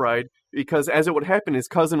Princess Bride because, as it would happen, his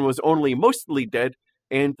cousin was only mostly dead,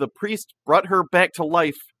 and the priest brought her back to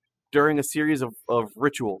life during a series of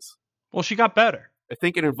rituals. Well, she got better. I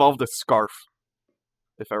think it involved a scarf,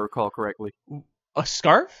 if I recall correctly. A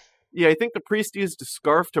scarf? Yeah, I think the priest used a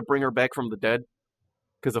scarf to bring her back from the dead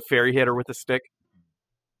because a fairy hit her with a stick.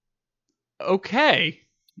 Okay.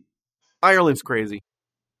 Ireland's crazy.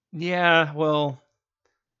 Yeah, well,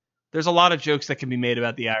 there's a lot of jokes that can be made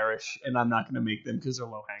about the Irish, and I'm not going to make them because they're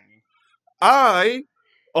low-hanging.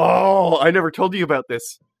 I never told you about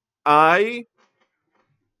this. I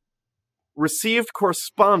received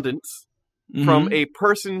correspondence from a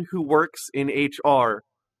person who works in HR,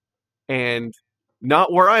 and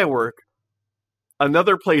not where I work,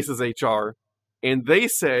 another place's HR, and they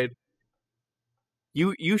said,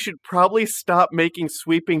 you should probably stop making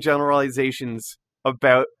sweeping generalizations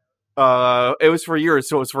about, it was for yours,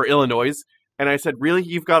 so it was for Illinois, and I said, really,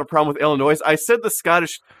 you've got a problem with Illinois? I said the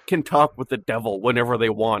Scottish can talk with the devil whenever they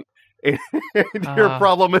want. And your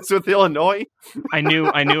problem is with Illinois? I knew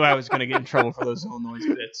I was going to get in trouble for those Illinois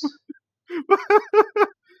bits.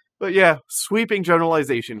 But yeah, sweeping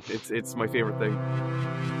generalization. It's my favorite thing.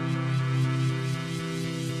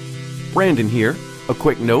 Brandon here. A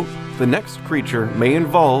quick note. The next creature may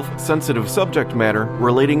involve sensitive subject matter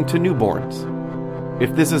relating to newborns.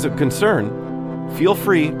 If this is a concern, feel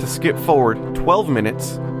free to skip forward 12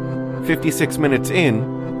 minutes, 56 minutes in,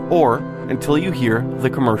 or until you hear the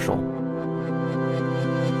commercial.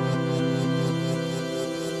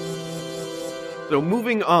 So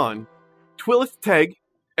moving on, Twilith Teg,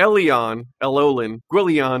 Elion, Elolin,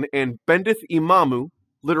 Gwillion, and Bendith Imamu,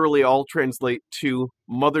 literally all translate to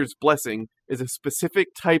Mother's Blessing, is a specific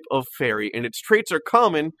type of fairy, and its traits are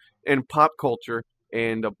common in pop culture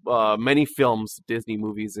and many films, Disney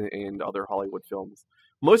movies, and other Hollywood films.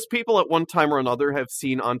 Most people at one time or another have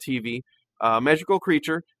seen on TV a magical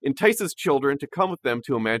creature entices children to come with them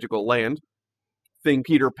to a magical land. Think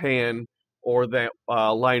Peter Pan or that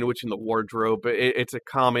Lion, Witch, and the Wardrobe. It's a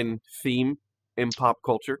common theme in pop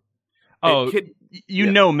culture. Oh,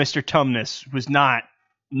 Mr. Tumnus was not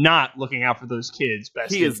not looking out for those kids.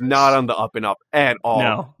 He is not on the up and up at all.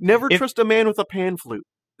 No. Never trust a man with a pan flute.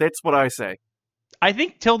 That's what I say. I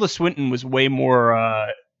think Tilda Swinton was way more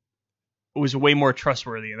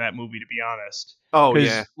trustworthy in that movie, to be honest. Oh,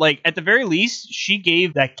 yeah. Like, at the very least, she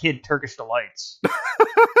gave that kid Turkish delights.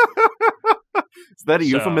 Is that a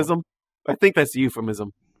euphemism? I think that's a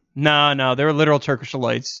euphemism. No, they're literal Turkish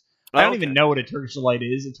delights. I don't Okay. even know what a Turkish delight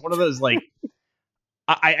is. It's one of those, like...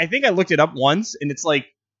 I think I looked it up once, and it's like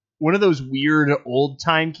one of those weird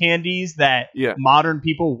old-time candies that modern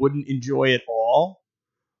people wouldn't enjoy at all.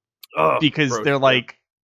 Because gross, they're like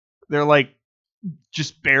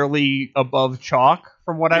just barely above chalk,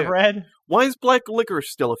 from what I've read. Why is black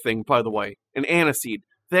licorice still a thing, by the way? And aniseed.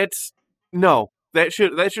 That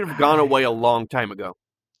should have gone away a long time ago.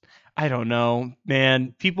 I don't know,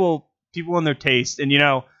 man. People and their taste, and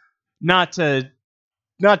not to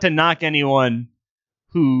knock anyone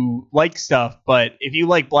who likes stuff, but if you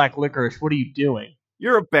like black licorice, what are you doing?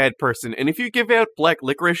 You're a bad person, and if you give out black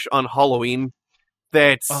licorice on Halloween,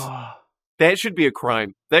 that should be a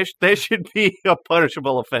crime. That should be a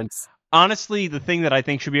punishable offense. Honestly, the thing that I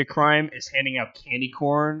think should be a crime is handing out candy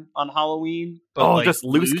corn on Halloween. But just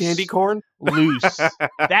loose candy corn? Loose.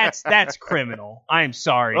 That's criminal. I'm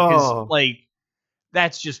sorry, because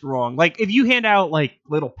that's just wrong. Like, if you hand out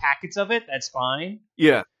little packets of it, that's fine.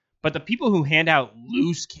 Yeah. But the people who hand out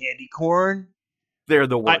loose candy corn, they're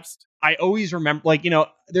the worst. I always remember,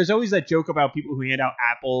 there's always that joke about people who hand out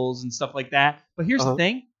apples and stuff like that. But here's the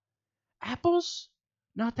thing. Apples,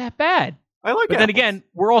 not that bad. I like But apples. then again,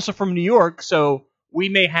 we're also from New York, so we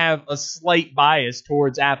may have a slight bias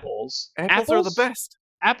towards apples. Apples are the best.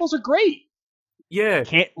 Apples are great. Yeah.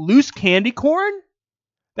 Loose candy corn?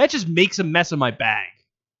 That just makes a mess of my bag.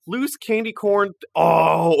 Loose candy corn,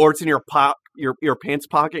 or it's in your pants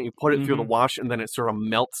pocket, and you put it through the wash, and then it sort of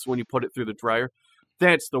melts when you put it through the dryer.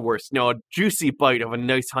 That's the worst. No, a juicy bite of a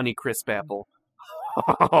nice Honey Crisp apple.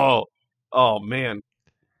 Oh man.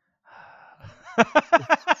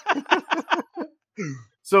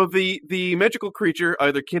 So the magical creature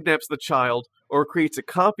either kidnaps the child or creates a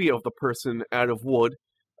copy of the person out of wood,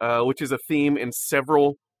 which is a theme in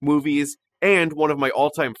several movies and one of my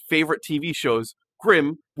all-time favorite TV shows,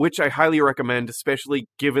 Grimm, which I highly recommend, especially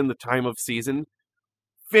given the time of season.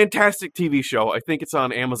 Fantastic TV show. I think it's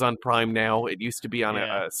on Amazon Prime now. It used to be on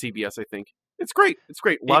CBS, I think. It's great.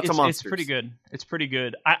 Lots of monsters. It's pretty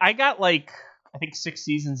good. I got I think 6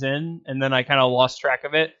 seasons in, and then I kind of lost track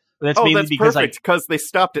of it. But that's because perfect, because they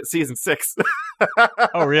stopped at season 6.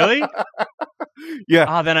 Oh, really?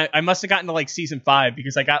 Yeah. Then I must have gotten to season 5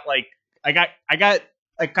 because I got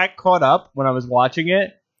caught up when I was watching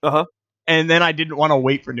it. Uh-huh. And then I didn't want to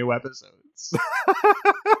wait for new episodes.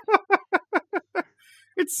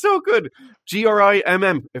 It's so good.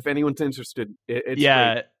 Grimm, if anyone's interested. It's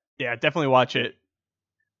great. Yeah, definitely watch it.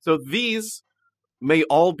 So these may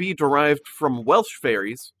all be derived from Welsh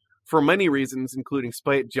fairies. For many reasons, including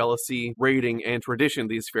spite, jealousy, raiding, and tradition,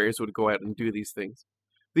 these fairies would go out and do these things.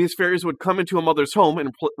 These fairies would come into a mother's home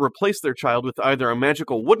and replace their child with either a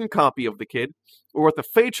magical wooden copy of the kid or with a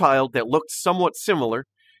fey child that looked somewhat similar,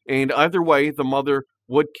 and either way, the mother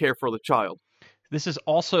would care for the child. This is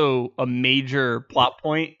also a major plot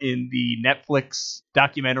point in the Netflix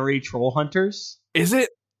documentary Troll Hunters. Is it?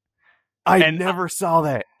 I never saw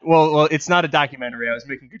that. Well, it's not a documentary. I was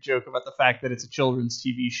making a joke about the fact that it's a children's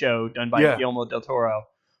TV show done by Guillermo del Toro.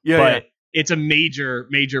 But it's a major,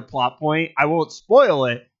 major plot point. I won't spoil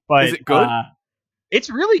it, but is it good?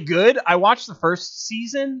 It's really good. I watched the first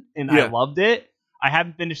season and I loved it. I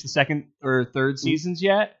haven't finished the second or third seasons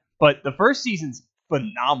yet, but the first season's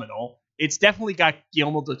phenomenal. It's definitely got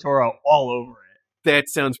Guillermo del Toro all over it. That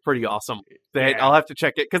sounds pretty awesome. I'll have to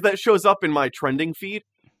check it because that shows up in my trending feed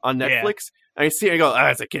on Netflix. And I see it, I go,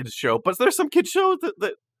 it's a kids show. But there's some kids shows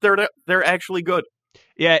that they're actually good.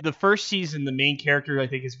 Yeah, the first season, the main character, I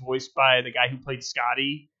think, is voiced by the guy who played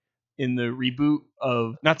Scotty in the reboot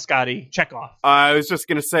of... Not Scotty, Chekhov. I was just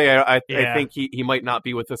going to say, I think he might not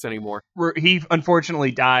be with us anymore. He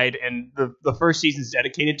unfortunately died, and the first season's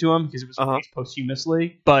dedicated to him because it was released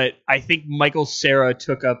posthumously. But I think Michael Cera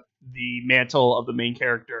took up the mantle of the main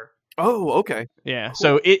character. Oh, okay. Yeah, cool.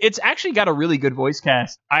 So it's actually got a really good voice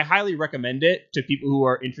cast. I highly recommend it to people who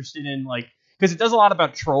are interested in, because it does a lot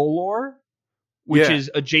about troll lore, which is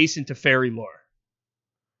adjacent to fairy lore.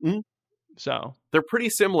 Mm-hmm. So they're pretty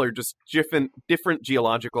similar, just different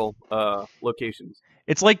geological locations.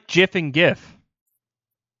 It's like GIF and GIF.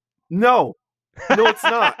 No, it's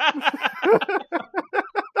not.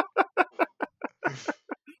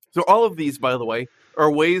 So all of these, by the way,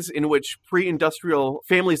 are ways in which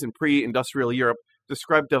families in pre-industrial Europe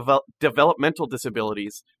describe developmental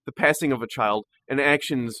disabilities, the passing of a child, and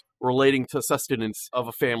actions relating to sustenance of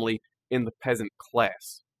a family in the peasant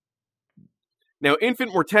class. Now,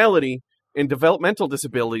 infant mortality and developmental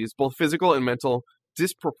disabilities, both physical and mental,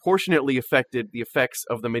 disproportionately affected the effects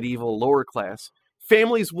of the medieval lower class.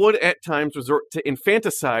 Families would at times resort to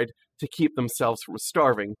infanticide to keep themselves from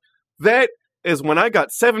starving. That is when I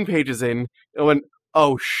got 7 pages in and went,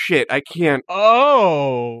 oh shit, I can't.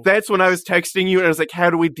 Oh. That's when I was texting you and I was like, how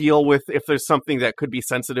do we deal with if there's something that could be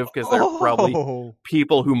sensitive? Because there are probably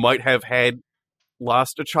people who might have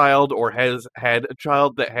lost a child or has had a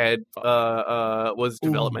child that was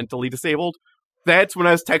developmentally disabled. That's when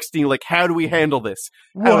I was texting, like, how do we handle this?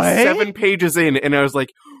 What? I was 7 pages in and I was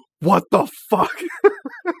like, what the fuck?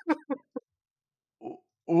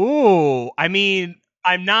 Ooh, I mean,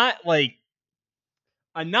 I'm not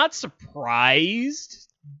surprised,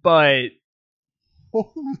 but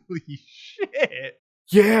holy shit.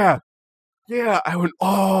 Yeah, I went,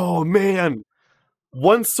 oh man.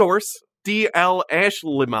 One source, D.L.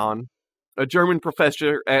 Ashliman, a German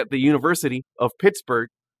professor at the University of Pittsburgh,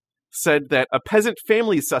 said that a peasant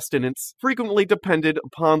family's sustenance frequently depended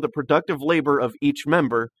upon the productive labor of each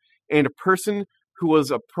member, and a person who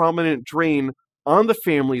was a prominent drain on the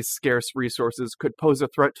family's scarce resources could pose a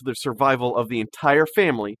threat to the survival of the entire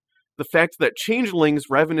family. The fact that changelings'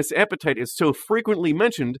 ravenous appetite is so frequently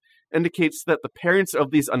mentioned indicates that the parents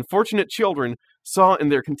of these unfortunate children saw in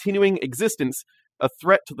their continuing existence a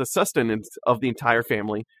threat to the sustenance of the entire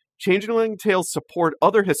family. Changeling tales support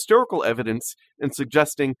other historical evidence in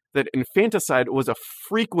suggesting that infanticide was a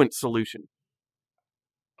frequent solution.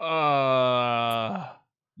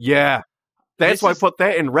 Yeah. That's why I put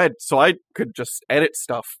that in red, so I could just edit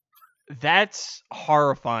stuff. That's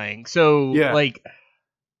horrifying. So, like,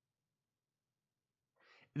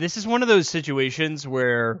 this is one of those situations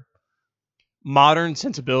where modern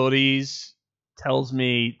sensibilities tells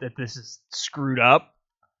me that this is screwed up.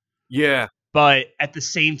 Yeah. But at the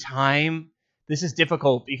same time, this is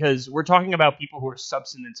difficult because we're talking about people who are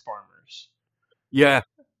subsistence farmers. Yeah.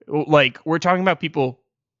 Like, we're talking about people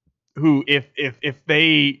who, if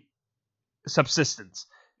they subsistence,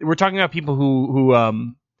 we're talking about people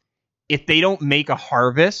who if they don't make a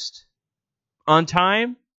harvest on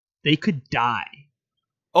time, they could die.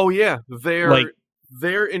 Oh yeah,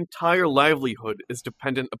 their entire livelihood is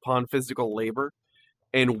dependent upon physical labor,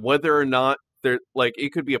 and whether or not they're like,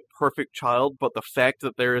 it could be a perfect child, but the fact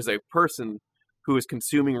that there is a person who is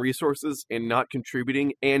consuming resources and not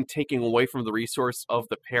contributing and taking away from the resource of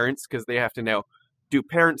the parents because they have to now do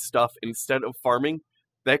parent stuff instead of farming,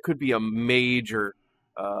 that could be a major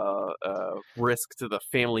risk to the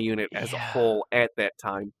family unit as a whole at that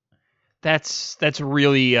time. That's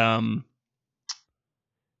really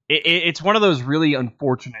it's one of those really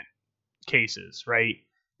unfortunate cases, right?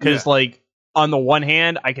 Because like, on the one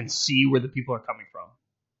hand, I can see where the people are coming from,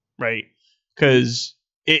 right? Because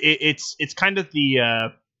it's kind of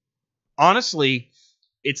the honestly,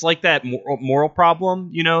 it's like that moral problem,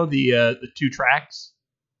 you know, the 2 tracks.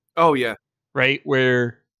 Oh yeah, right,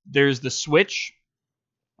 where there's the switch,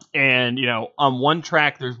 and you know, on one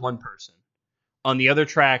track there's one person, on the other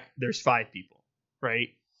track there's 5 people, right?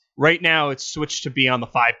 Right now it's switched to be on the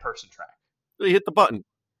 5-person track. You hit the button.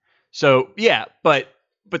 So yeah, but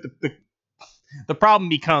the problem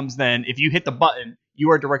becomes then, if you hit the button,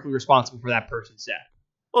 you are directly responsible for that person's death.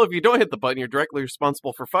 Well, if you don't hit the button, you're directly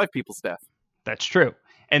responsible for 5 people's death. That's true.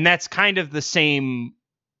 And that's kind of the same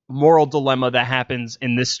moral dilemma that happens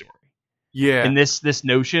in this story. Yeah. In this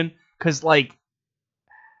notion. Because, like,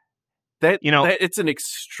 that, you know, it's an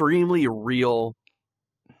extremely real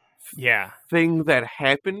thing that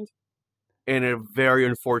happened in a very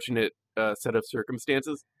unfortunate set of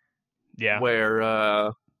circumstances. Yeah.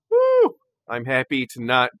 Where, I'm happy to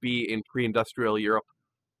not be in pre-industrial Europe.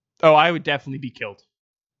 Oh, I would definitely be killed.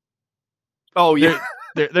 Oh yeah,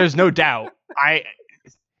 there's no doubt.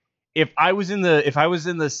 If I was in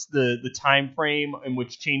the time frame in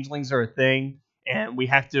which changelings are a thing and we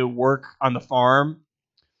have to work on the farm,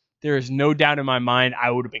 there is no doubt in my mind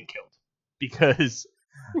I would have been killed, because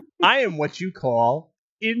I am what you call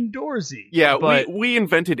indoorsy. Yeah, but we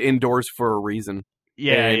invented indoors for a reason.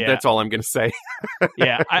 Yeah, that's all I'm going to say.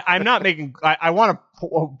 Yeah, I'm not making. I want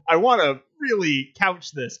to really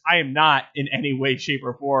couch this. I am not in any way, shape,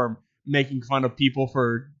 or form making fun of people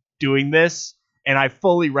for doing this, and I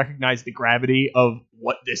fully recognize the gravity of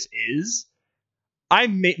what this is.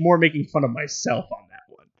 I'm more making fun of myself on that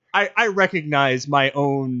one. I recognize my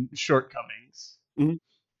own shortcomings. Mm-hmm.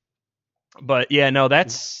 But yeah, no,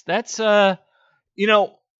 that's you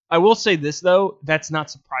know, I will say this though, that's not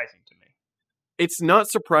surprising to me. it's not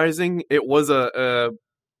surprising. It was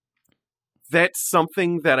that's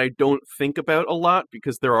something that I don't think about a lot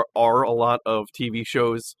because there are a lot of TV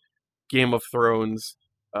shows, Game of Thrones,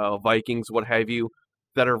 Vikings, what have you,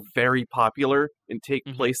 that are very popular and take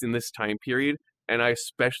place in this time period. And I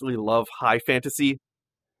especially love high fantasy,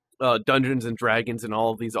 Dungeons and Dragons, and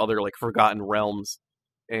all of these other like Forgotten Realms,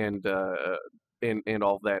 and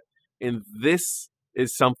all of that. And this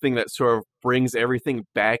is something that sort of brings everything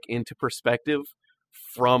back into perspective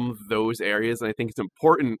from those areas. And I think it's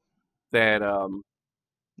important that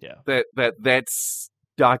that's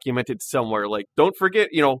documented somewhere. Like, don't forget,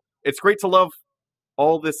 it's great to love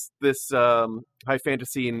all this high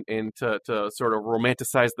fantasy and to sort of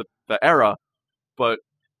romanticize the era, but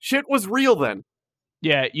shit was real then.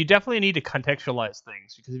 Yeah, you definitely need to contextualize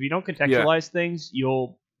things, because if you don't contextualize things,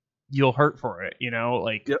 you'll hurt for it.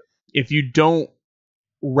 If you don't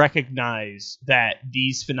recognize that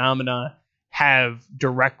these phenomena have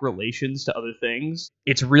direct relations to other things,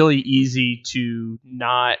 it's really easy to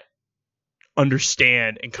not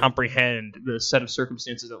understand and comprehend the set of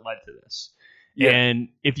circumstances that led to this. Yeah. And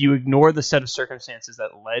if you ignore the set of circumstances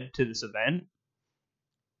that led to this event,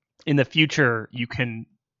 in the future, you can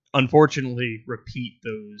unfortunately repeat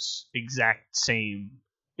those exact same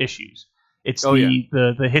issues. It's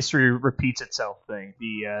the history repeats itself thing.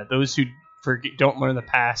 Those who don't learn the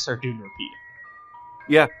past are doomed to repeat it.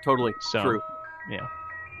 Yeah, totally. So, true. Yeah.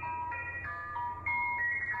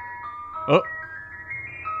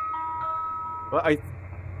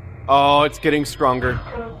 Well, it's getting stronger.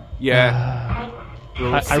 Yeah.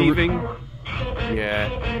 We're receiving. We're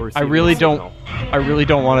receiving. I really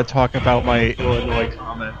don't want to talk about my Illinois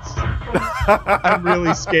comments. I'm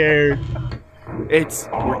really scared.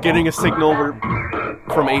 We're getting a signal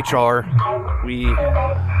from HR.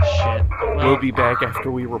 We'll be back after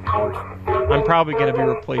we report. I'm probably going to be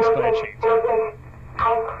replaced by a chainsaw.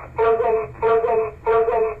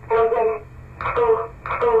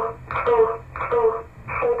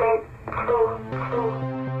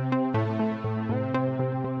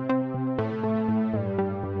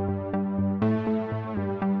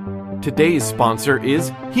 Today's sponsor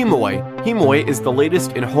is Himaway. Himaway is the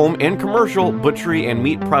latest in home and commercial butchery and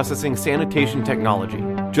meat processing sanitation technology.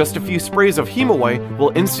 Just a few sprays of Himaway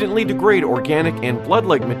will instantly degrade organic and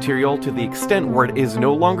blood-like material to the extent where it is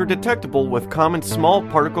no longer detectable with common small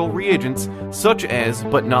particle reagents such as,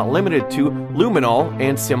 but not limited to, luminol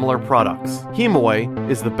and similar products. Himaway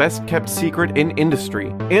is the best kept secret in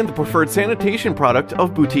industry and the preferred sanitation product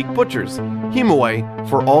of boutique butchers. Himaway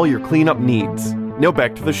for all your cleanup needs. Now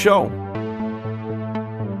back to the show.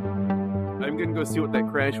 I'm gonna go see what that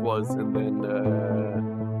crash was and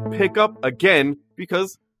then pick up again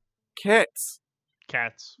because cats.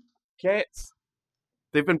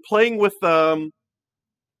 They've been playing with they're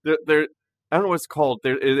I don't know what it's called.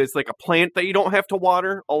 It's like a plant that you don't have to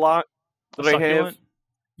water a lot. That I have.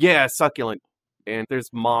 Yeah, succulent. And there's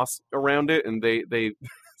moss around it, and they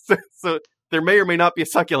so there may or may not be a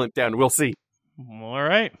succulent down. We'll see. All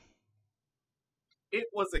right. It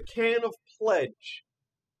was a can of Pledge.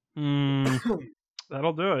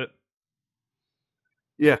 That'll do it.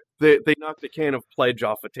 Yeah, they knocked a can of Pledge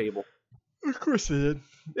off a table. Of course they did.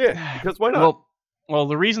 Yeah, because why not? Well,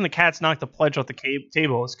 the reason the cats knocked the Pledge off the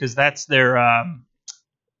table is because that's their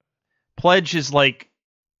Pledge is like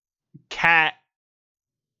cat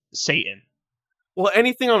Satan. Well,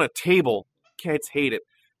 anything on a table, cats hate it.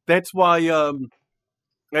 That's why I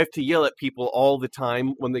have to yell at people all the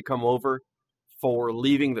time when they come over for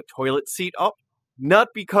leaving the toilet seat up. Not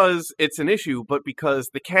because it's an issue, but because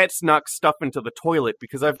the cats knock stuff into the toilet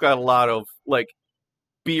because I've got a lot of, like,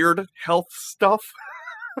 beard health stuff.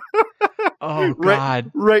 Oh, God.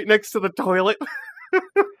 Right next to the toilet.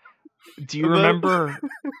 Do you remember...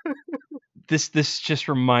 This just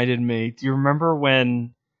reminded me. Do you remember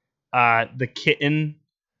when the kitten,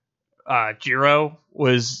 Jiro,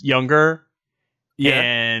 was younger? Yeah.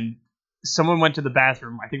 And someone went to the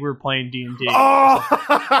bathroom. I think we were playing D&D. Oh!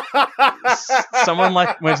 Someone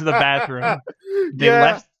went to the bathroom. They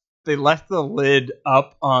left the lid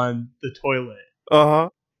up on the toilet. Uh-huh.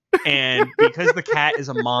 And because the cat is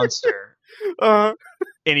a monster, and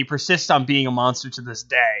he persists on being a monster to this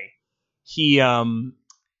day, he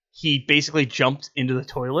basically jumped into the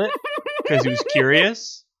toilet because he was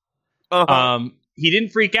curious. Uh-huh. He didn't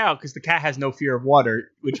freak out because the cat has no fear of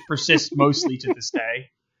water, which persists mostly to this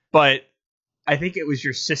day. But I think it was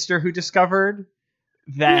your sister who discovered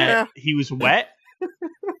that he was wet.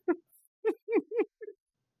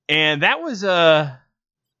 And that was a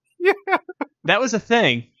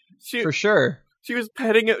thing for sure. She was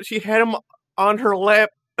petting it. She had him on her lap.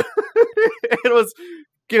 It was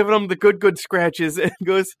giving him the good scratches and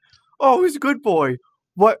goes, "Oh, he's a good boy.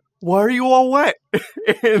 Why are you all wet?"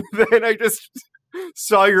 And then I just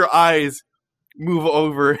saw your eyes move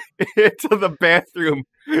over into the bathroom.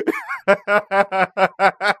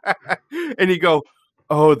 And you go,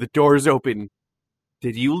 "Oh, the door's open.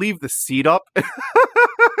 Did you leave the seat up?"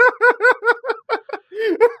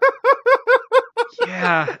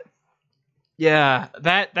 Yeah,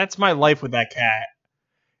 that's my life with that cat.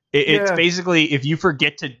 It's basically, if you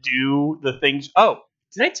forget to do the things. Oh,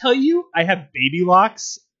 did I tell you I have baby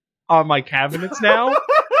locks on my cabinets now?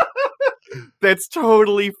 That's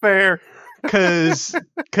totally fair. Because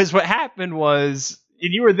what happened was,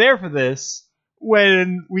 and you were there for this,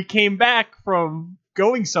 when we came back from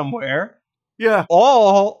going somewhere,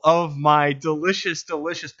 all of my delicious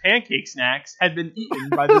pancake snacks had been eaten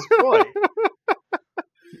by this boy.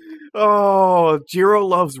 Oh, Jiro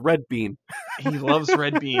loves red bean. He loves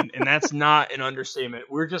red bean, and that's not an understatement.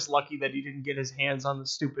 We're just lucky that he didn't get his hands on the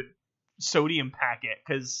stupid sodium packet,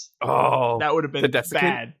 because that would have been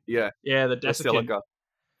bad. Yeah, the dissected.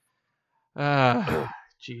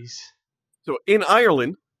 Jeez. So in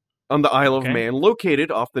Ireland, on the Isle of Man, located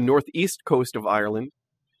off the northeast coast of Ireland,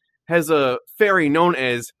 has a fairy known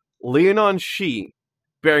as Leanan She,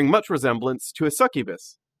 bearing much resemblance to a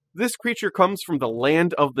succubus. This creature comes from the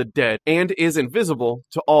land of the dead and is invisible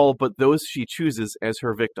to all but those she chooses as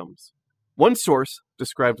her victims. One source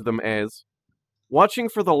described them as, watching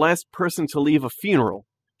for the last person to leave a funeral.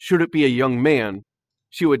 Should it be a young man,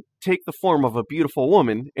 she would take the form of a beautiful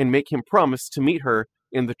woman and make him promise to meet her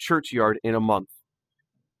in the churchyard in a month.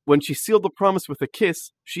 When she sealed the promise with a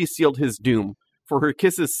kiss, she sealed his doom, for her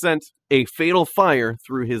kisses sent a fatal fire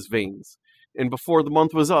through his veins. And before the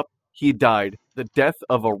month was up, he died, the death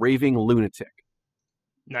of a raving lunatic.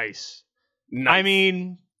 Nice. I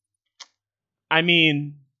mean,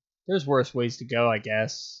 there's worse ways to go, I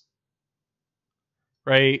guess.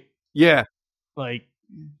 Right? Yeah. Like,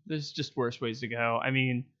 there's just worse ways to go. I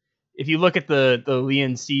mean, if you look at the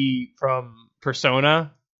Leon C from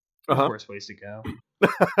Persona, there's worse ways to go.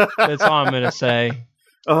 That's all I'm gonna say.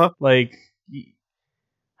 Like,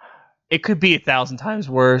 it could be 1,000 times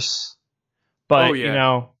worse, but you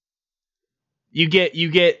know, you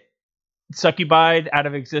get succubied out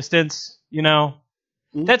of existence. You know,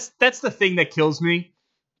 that's the thing that kills me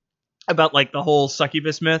about like the whole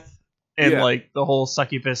succubus myth and like the whole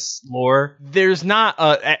succubus lore. There's not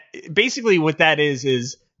basically what that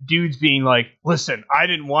is dudes being like, listen, I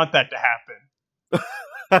didn't want that to happen.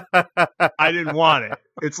 I didn't want it.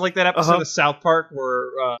 It's like that episode of South Park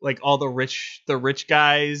where like all the rich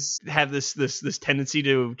guys have this tendency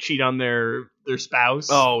to cheat on their spouse.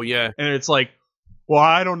 Oh yeah. And it's like, well,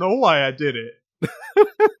 I don't know why I did it.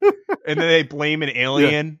 And then they blame an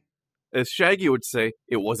alien. As Shaggy would say,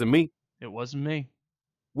 it wasn't me. It wasn't me.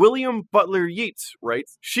 William Butler Yeats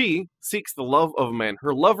writes, she seeks the love of men.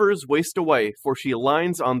 Her lovers waste away, for she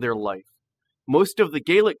lines on their life. Most of the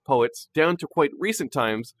Gaelic poets, down to quite recent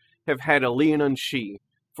times, have had a Leanan She,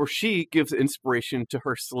 for she gives inspiration to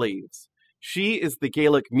her slaves. She is the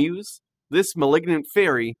Gaelic muse. This malignant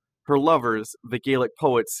fairy, her lovers, the Gaelic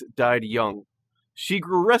poets, died young. She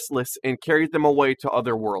grew restless and carried them away to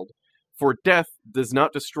other world, for death does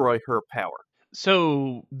not destroy her power.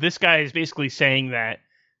 So this guy is basically saying that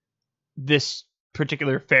this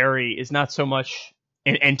particular fairy is not so much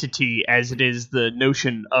an entity as it is the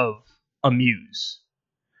notion of a muse.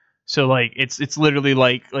 So like it's literally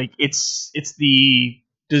like it's the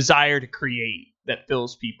desire to create that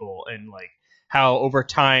fills people, and like how over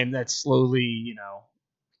time that slowly, you know,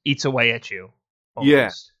 eats away at you.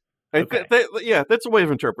 Almost. Yeah. Okay. That's a way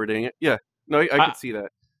of interpreting it. Yeah. No, I could see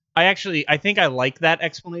that. I think I like that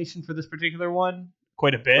explanation for this particular one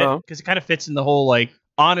quite a bit, because it kind of fits in the whole, like,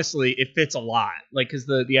 honestly, it fits a lot. Like, because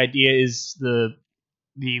the idea is the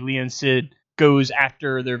Leon Cid goes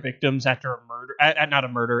after their victims after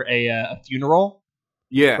a funeral.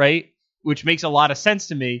 Yeah. Right? Which makes a lot of sense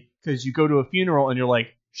to me, because you go to a funeral and you're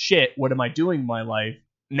like, shit, what am I doing in my life?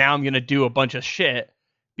 Now I'm going to do a bunch of shit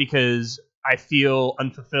because I feel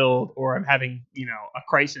unfulfilled, or I'm having, you know, a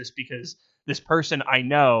crisis because this person I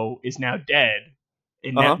know is now dead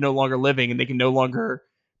and no longer living, and they can no longer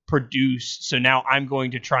produce. So now I'm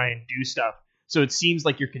going to try and do stuff. So it seems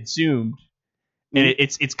like you're consumed, and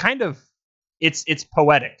it's kind of it's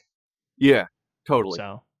poetic. Yeah, totally.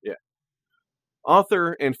 So yeah.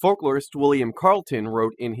 Author and folklorist William Carleton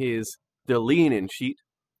wrote in his The Leanan Sheet,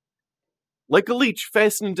 like a leech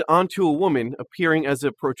fastened onto a woman, appearing as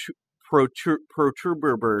a protuberance.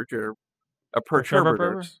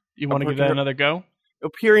 You want to give that another go?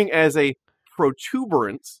 Appearing as a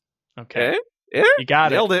protuberance. Okay. Yeah, you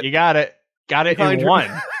got it. You got it. Got it in one.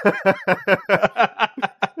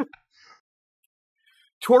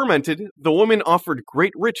 Tormented, the woman offered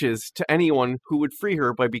great riches to anyone who would free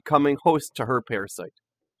her by becoming host to her parasite.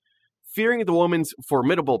 Fearing the woman's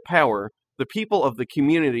formidable power, the people of the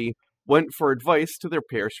community went for advice to their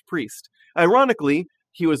parish priest. Ironically,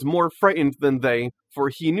 he was more frightened than they, for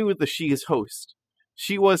he knew the she's host.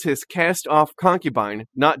 She was his cast-off concubine,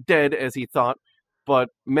 not dead as he thought, but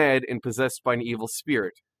mad and possessed by an evil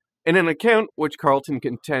spirit. In an account which Carlton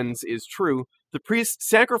contends is true, the priest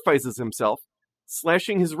sacrifices himself,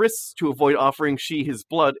 slashing his wrists to avoid offering she his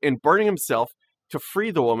blood, and burning himself to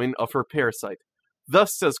free the woman of her parasite.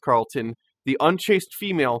 Thus, says Carlton, the unchaste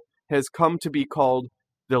female has come to be called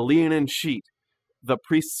the Leonin Sheet. The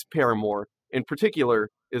priest's paramour, in particular,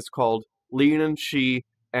 is called Leonin She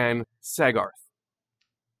and Sagarth.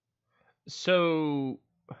 So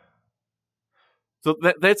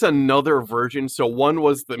that's another version. So one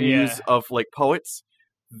was the muse of like poets.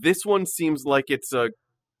 This one seems like it's a,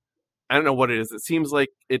 I don't know what it is. It seems like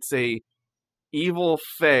it's a evil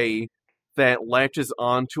fae that latches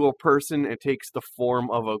onto a person and takes the form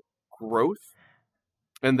of a growth.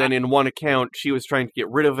 And then in one account, she was trying to get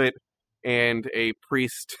rid of it, and a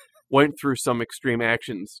priest went through some extreme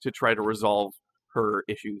actions to try to resolve her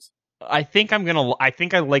issues. I think I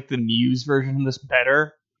like the Muse version of this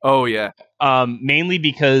better. Oh, yeah. Mainly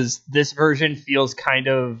because this version feels kind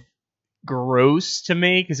of gross to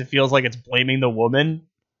me, because it feels like it's blaming the woman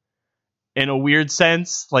in a weird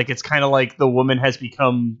sense. Like, it's kind of like the woman has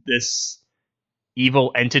become this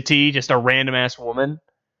evil entity, just a random-ass woman.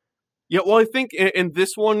 Yeah, well, I think in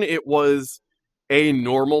this one, it was a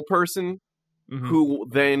normal person who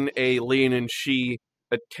then a Leonin She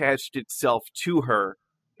attached itself to her,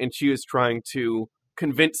 and she was trying to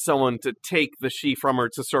convince someone to take the she from her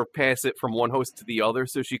to sort of pass it from one host to the other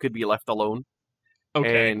so she could be left alone.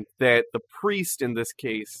 Okay. And that the priest in this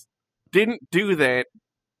case didn't do that,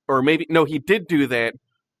 or maybe, no, he did do that,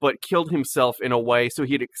 but killed himself in a way so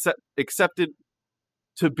he'd accepted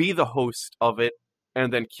to be the host of it,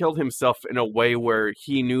 and then killed himself in a way where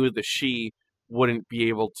he knew the she wouldn't be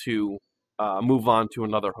able to move on to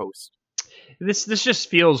another host. This just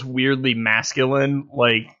feels weirdly masculine,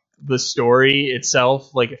 like the story itself.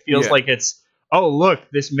 Like, it feels like it's, oh, look,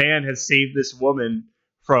 this man has saved this woman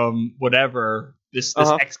from whatever, this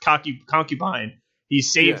ex-concubine. He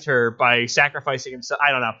saved her by sacrificing himself.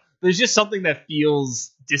 I don't know. There's just something that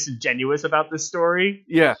feels disingenuous about this story.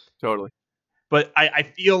 Yeah, totally. But I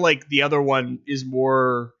feel like the other one is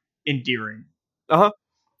more endearing. Uh-huh.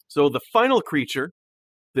 So the final creature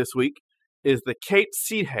this week is the Kate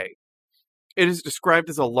Sidhe. It is described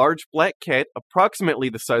as a large black cat approximately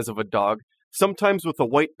the size of a dog, sometimes with a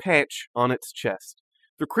white patch on its chest.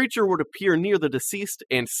 The creature would appear near the deceased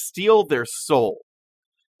and steal their soul.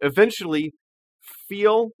 Eventually,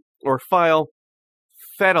 File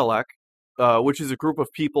Fatalak, which is a group of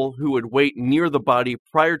people who would wait near the body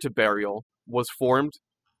prior to burial, was formed.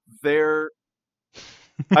 I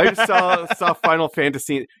just saw Final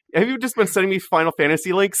Fantasy. Have you just been sending me Final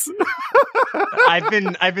Fantasy links? I've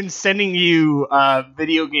been sending you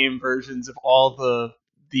video game versions of all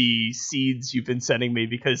the seeds you've been sending me,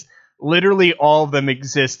 because literally all of them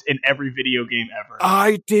exist in every video game ever.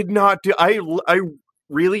 I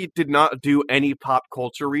really did not do any pop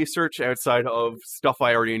culture research outside of stuff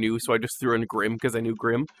I already knew, so I just threw in Grimm because I knew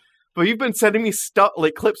Grimm. But you've been sending me stuff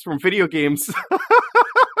like clips from video games.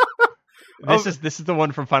 This is the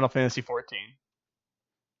one from Final Fantasy 14.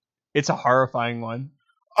 It's a horrifying one.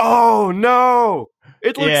 Oh no!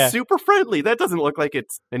 It looks super friendly. That doesn't look like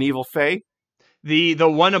it's an evil fae. The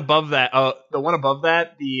one above that,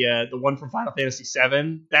 the one from Final Fantasy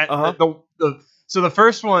 7. So the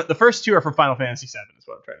first two are from Final Fantasy 7, is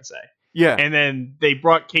what I'm trying to say. Yeah. And then they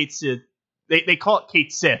brought Kate Sith. They call it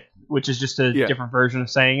Kate Sith, which is just a different version of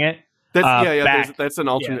saying it. That's an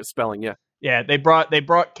alternate spelling. Yeah. Yeah, they brought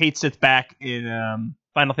Kate Sith back in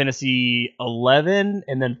Final Fantasy 11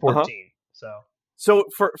 and then 14. So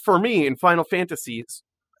for me in Final Fantasies,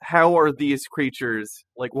 how are these creatures,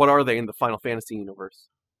 like, what are they in the Final Fantasy universe?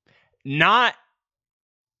 Not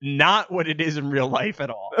what it is in real life at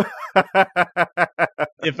all.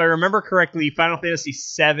 If I remember correctly, Final Fantasy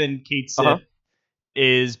 7 Kate Sith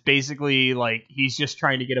is basically like he's just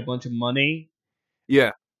trying to get a bunch of money.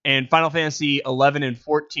 Yeah. And Final Fantasy 11 and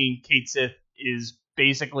 14 Kate Sith is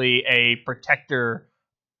basically a protector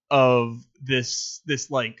of this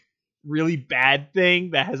like really bad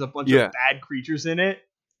thing that has a bunch of bad creatures in it,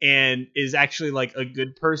 and is actually like a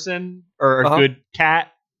good person or a good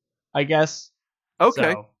cat, I guess.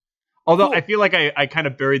 Okay. So, Although Cool. I feel like I kind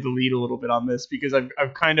of buried the lead a little bit on this because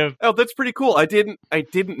I've kind of... Oh, that's pretty cool. I didn't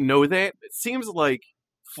know that. It seems like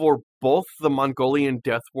for both the Mongolian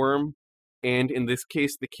deathworm and in this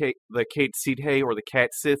case the Kate Sidhe or the Cat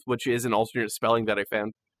Sith, which is an alternate spelling that I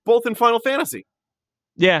found, both in Final Fantasy.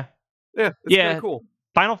 Yeah. Yeah, it's kind of cool.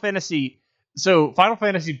 Final Fantasy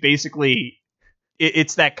basically,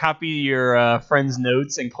 it's that copy your friend's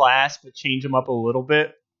notes in class, but change them up a little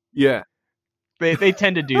bit. Yeah. They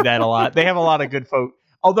tend to do that a lot. They have a lot of good folk.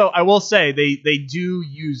 Although I will say they do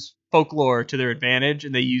use folklore to their advantage,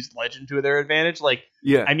 and they use legend to their advantage. Like,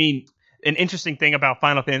 yeah. I mean, an interesting thing about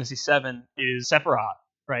Final Fantasy VII is Sephiroth,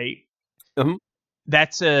 right? Mm-hmm.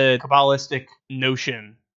 That's a Kabbalistic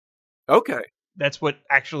notion. Okay. That's what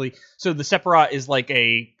actually... So the Sephiroth is like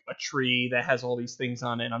a tree that has all these things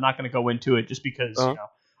on it. I'm not going to go into it just because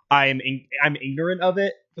I'm ignorant of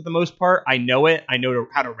it for the most part. I know it. I know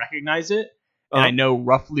how to recognize it. And I know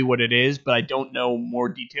roughly what it is, but I don't know more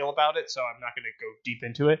detail about it, so I'm not going to go deep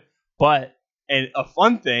into it. But a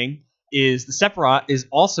fun thing is the Sephiroth is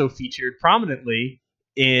also featured prominently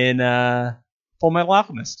in Full Metal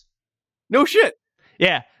Alchemist. No shit.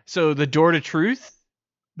 Yeah. So the Door to Truth,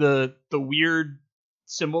 the weird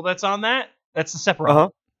symbol that's on that's the Sephiroth. Uh-huh.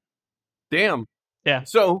 Damn. Yeah.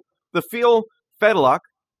 So the Feel Fedlock,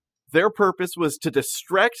 their purpose was to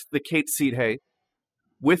distract the Kate Sidhe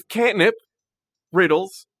with catnip,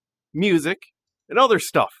 riddles, music, and other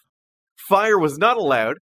stuff. Fire was not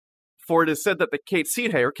allowed, for it is said that the Kate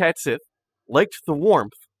Sidhe, or Cat Sith, liked the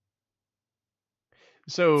warmth.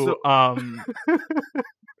 So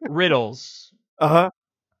riddles. Uh-huh.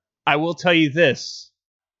 I will tell you this.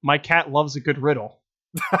 My cat loves a good riddle.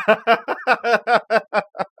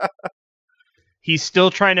 He's still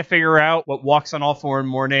trying to figure out what walks on all four in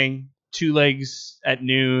the morning, 2 legs at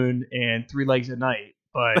noon, and 3 legs at night.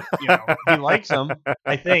 But, he likes them,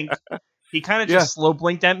 I think. He kind of just slow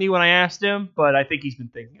blinked at me when I asked him, but I think he's been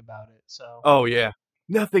thinking about it. So. Oh, yeah.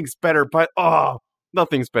 Nothing's better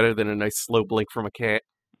than a nice slow blink from a cat.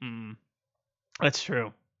 That's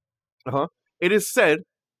true. Uh-huh. It is said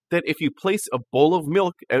that if you place a bowl of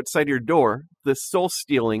milk outside your door, the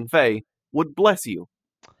soul-stealing Fae would bless you.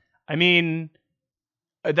 I mean,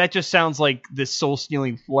 that just sounds like this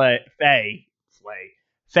soul-stealing Fae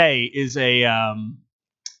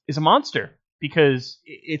is a monster, because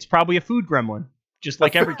it's probably a food gremlin, just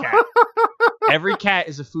like every cat. Every cat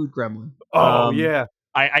is a food gremlin. Oh, yeah.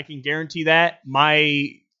 I can guarantee that.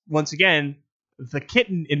 Once again, the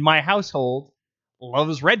kitten in my household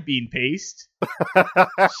loves red bean paste.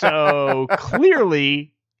 So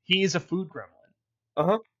clearly he is a food gremlin.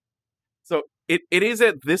 Uh-huh. So it is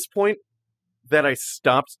at this point that I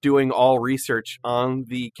stopped doing all research on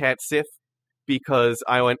the Cat Sith, because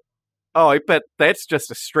I went, oh, I bet that's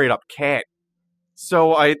just a straight up cat.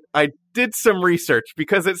 So I did some research,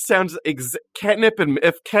 because it sounds if catnip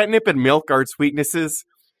and milk are its weaknesses,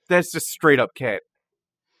 that's just straight up cat.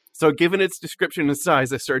 So given its description and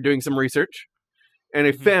size, I started doing some research, and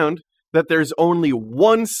I found that there's only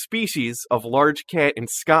one species of large cat in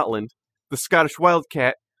Scotland, the Scottish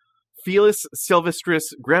wildcat, Felis sylvestris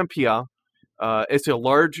grampia. It's a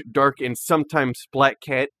large, dark, and sometimes black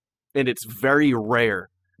cat, and it's very rare.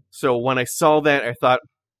 So when I saw that, I thought,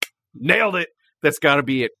 nailed it! That's got to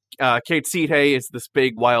be it. Kate Sidhe is this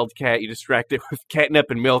big wild cat. You distract it with catnip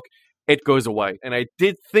and milk, it goes away. And I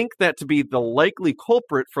did think that to be the likely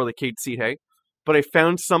culprit for the Kate Sidhe, but I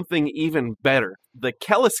found something even better. The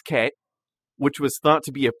Kellis cat, which was thought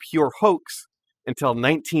to be a pure hoax until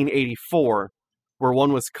 1984, where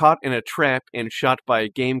one was caught in a trap and shot by a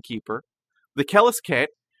gamekeeper. The Kellis cat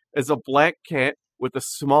is a black cat with a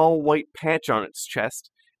small white patch on its chest,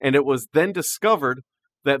 and it was then discovered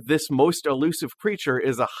that this most elusive creature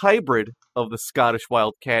is a hybrid of the Scottish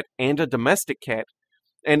wildcat and a domestic cat,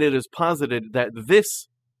 and it is posited that this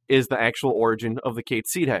is the actual origin of the Kate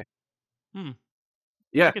Sidhe.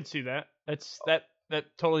 Yeah. I can see that. That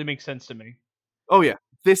totally makes sense to me. Oh, yeah.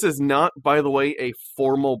 This is not, by the way, a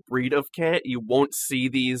formal breed of cat. You won't see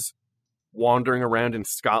these wandering around in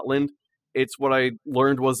Scotland. It's what I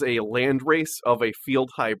learned was a land race of a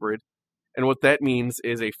field hybrid. And what that means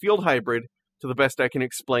is a field hybrid, to the best I can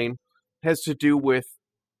explain, has to do with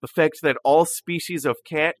the fact that all species of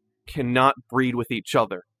cat cannot breed with each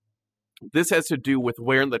other. This has to do with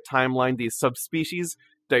where in the timeline these subspecies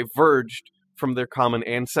diverged from their common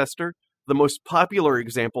ancestor. The most popular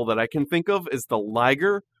example that I can think of is the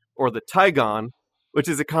liger or the tigon, which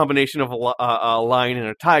is a combination of a lion and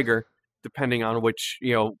a tiger, depending on which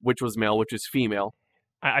was male, which is female.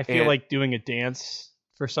 I feel like doing a dance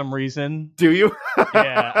for some reason. Do you?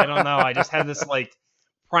 Yeah, I don't know. I just had this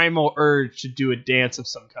primal urge to do a dance of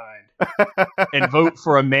some kind and vote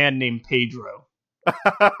for a man named Pedro.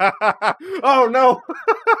 Oh no!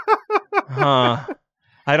 Huh.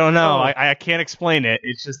 I don't know. Oh. I can't explain it.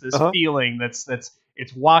 It's just this feeling that's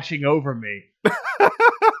it's washing over me.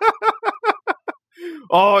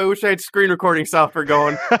 Oh, I wish I had screen recording software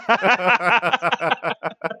going.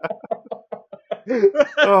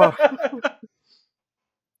 Oh.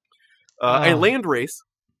 A land race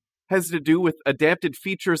has to do with adapted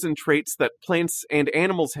features and traits that plants and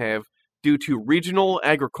animals have due to regional,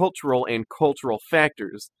 agricultural, and cultural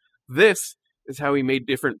factors. This is how he made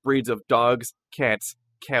different breeds of dogs, cats,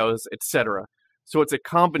 cows, etc. So it's a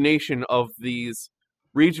combination of these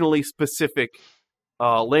regionally specific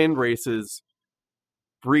land races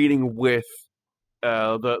breeding with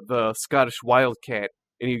the Scottish wildcat,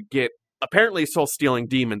 and you get apparently a soul-stealing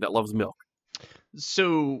demon that loves milk.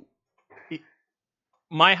 So,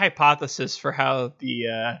 my hypothesis for how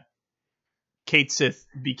the Kate Sith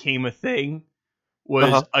became a thing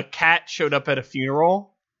was a cat showed up at a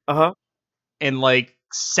funeral and like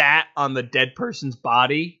sat on the dead person's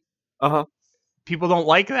body. People don't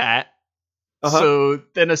like that. So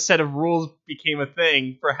then a set of rules became a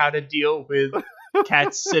thing for how to deal with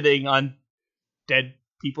cats sitting on dead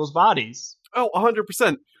people's bodies. Oh,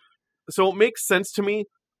 100%. So it makes sense to me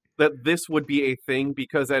that this would be a thing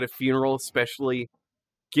because at a funeral, especially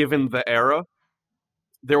given the era,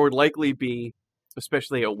 there would likely be,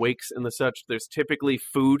 especially at wakes and the such, there's typically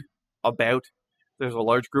food about. There's a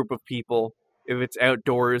large group of people. If it's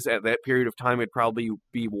outdoors at that period of time, it'd probably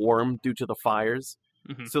be warm due to the fires.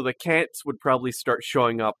 So the cats would probably start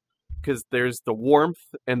showing up because there's the warmth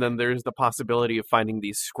and then there's the possibility of finding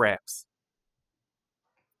these scraps.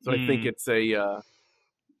 So I think it's a...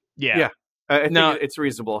 I think it's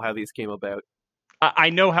reasonable how these came about. I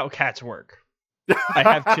know how cats work. I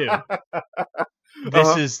have two.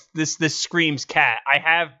 This screams cat. I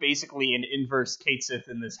have basically an inverse Kate Sith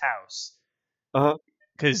in this house.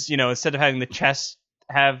 Because, instead of having the chest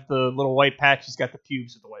have the little white patch, he's got the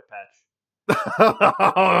pubes with the white patch.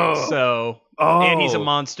 And he's a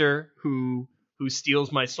monster who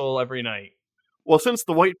steals my soul every night. Well, since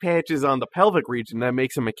the white patch is on the pelvic region, that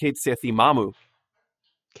makes him a Kate Sith Imamu.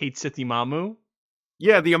 Kate Sith Imamu?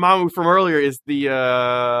 Yeah, the Imamu from earlier is the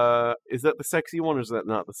is that the sexy one or is that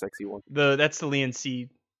not the sexy one? That's the Lian Seed.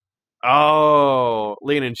 Oh,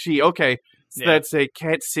 Lian and She. Okay. So that's a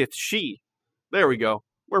Cat Sith She. There we go.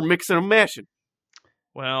 We're mixing and mashing.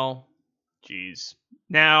 Well, geez.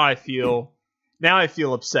 Now I feel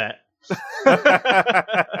upset.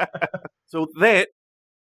 So that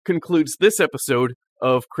concludes this episode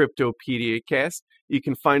of CryptoPediaCast. You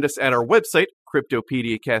can find us at our website,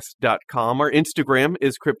 CryptoPediaCast.com. Our Instagram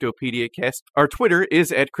is CryptoPediaCast. Our Twitter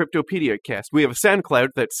is at CryptoPediaCast. We have a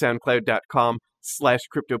SoundCloud, that's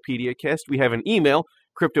SoundCloud.com/CryptoPediaCast. We have an email,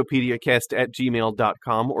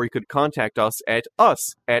 CryptoPediaCast@gmail.com, or you could contact us at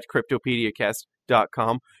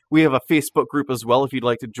CryptoPediaCast.com. We have a Facebook group as well if you'd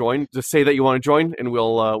like to join. Just say that you want to join, and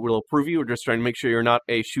we'll approve you. We're just trying to make sure you're not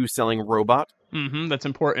a shoe-selling robot. That's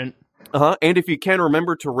important. And if you can,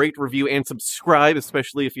 remember to rate, review, and subscribe,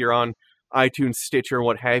 especially if you're on iTunes, Stitcher, and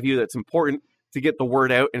what have you. That's important to get the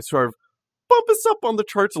word out and sort of bump us up on the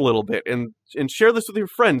charts a little bit. And share this with your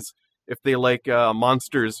friends if they like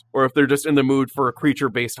monsters or if they're just in the mood for a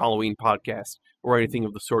creature-based Halloween podcast or anything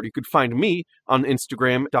of the sort. You could find me on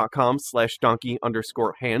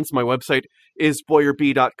Instagram.com/donkey_hands. My website is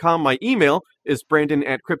boyerb.com. My email is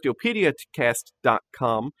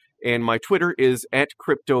brandon@cryptopediacast.com. And my Twitter is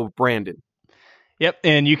 @CryptoBrandon. Yep,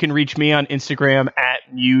 and you can reach me on Instagram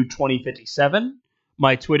 @Mew2057.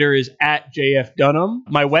 My Twitter is @JFDunham.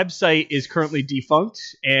 My website is currently defunct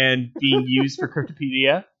and being used for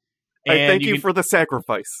Cryptopedia. I thank you for the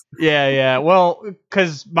sacrifice. Yeah. Well,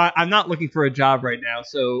 because I'm not looking for a job right now,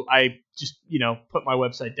 so I just, put my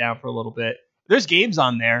website down for a little bit. There's games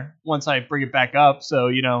on there once I bring it back up, so,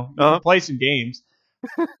 you can play some games.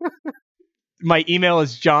 My email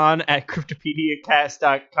is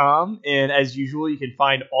john@cryptopediacast.com, and as usual, you can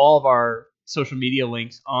find all of our social media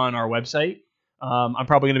links on our website. I'm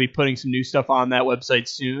probably going to be putting some new stuff on that website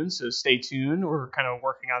soon, so stay tuned. We're kind of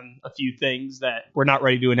working on a few things that we're not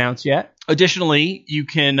ready to announce yet. Additionally, you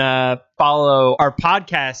can follow our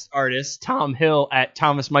podcast artist, Tom Hill, at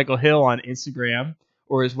Thomas Michael Hill on Instagram,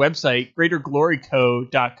 or his website,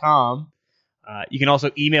 greatergloryco.com. You can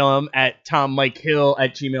also email him at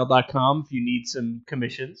tommikehill@gmail.com if you need some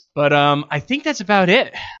commissions. But I think that's about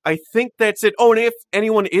it. I think that's it. Oh, and if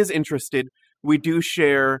anyone is interested, we do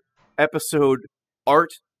share episode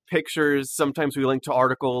art, pictures. Sometimes we link to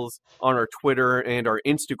articles on our Twitter and our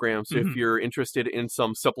Instagram. So if you're interested in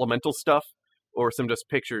some supplemental stuff, or some just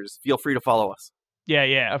pictures, feel free to follow us.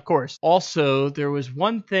 Yeah, of course. Also, there was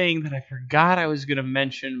one thing that I forgot I was going to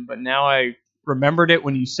mention, but now I remembered it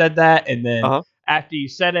when you said that, and then after you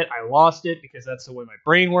said it, I lost it because that's the way my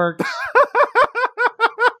brain works.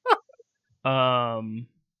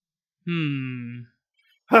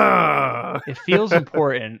 It feels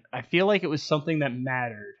important. I feel like it was something that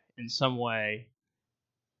mattered in some way.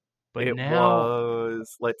 But it now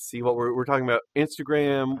was, let's see what we're talking about.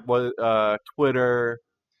 Instagram, Twitter.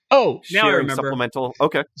 Oh, now I sharing remember. Supplemental.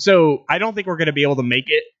 Okay. So I don't think we're going to be able to make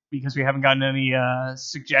it because we haven't gotten any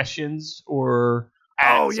suggestions or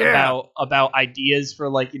ads about ideas for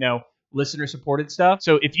listener supported stuff.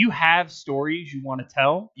 So if you have stories you want to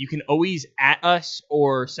tell, you can always at us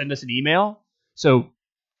or send us an email. So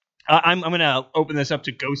I'm going to open this up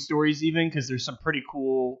to ghost stories even because there's some pretty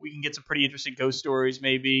cool, we can get some pretty interesting ghost stories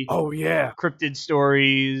maybe. Oh, yeah. Cryptid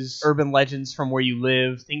stories, urban legends from where you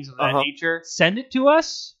live, things of that nature. Send it to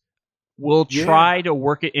us. We'll try to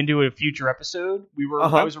work it into a future episode.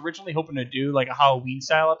 I was originally hoping to do like a Halloween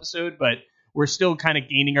style episode, but we're still kind of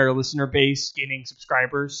gaining our listener base, gaining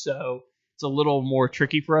subscribers, so it's a little more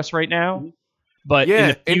tricky for us right now. But in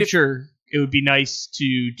the future, it would be nice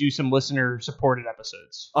to do some listener-supported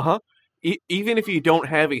episodes. Even if you don't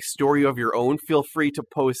have a story of your own, feel free to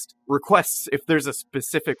post requests. If there's a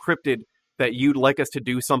specific cryptid that you'd like us to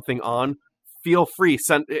do something on, feel free.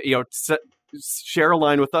 Share a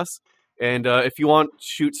line with us. And if you want,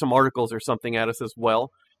 shoot some articles or something at us as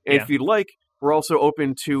well. And if you'd like, we're also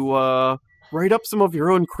open to write up some of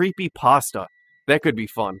your own creepy pasta. That could be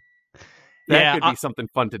fun. That could be something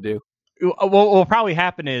fun to do. What will probably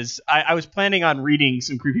happen is I was planning on reading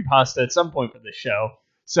some creepypasta at some point for this show.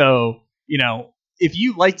 So, if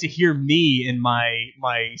you like to hear me in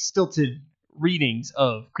my stilted readings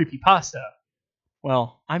of creepypasta,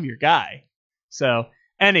 well, I'm your guy. So,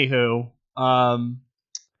 anywho, I'm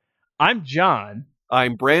John.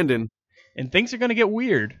 I'm Brandon. And things are going to get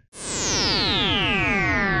weird.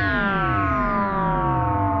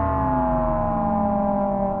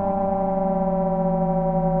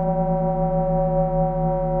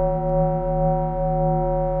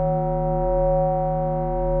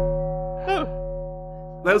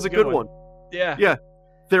 That was a good one. Yeah. Yeah.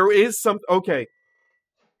 There is some... Okay.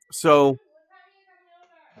 So...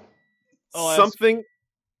 something...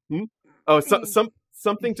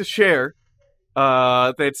 Something to share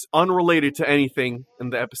that's unrelated to anything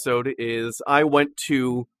in the episode is I went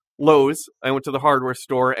to Lowe's. I went to the hardware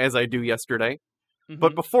store, as I do yesterday. Mm-hmm.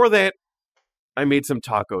 But before that, I made some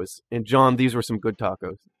tacos. And John, these were some good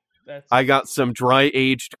tacos. I got some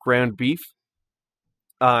dry-aged ground beef.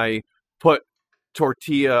 I put corn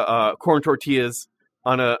tortillas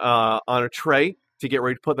on a tray to get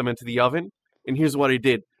ready to put them into the oven. And here's what I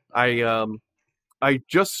did. I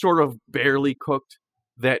just sort of barely cooked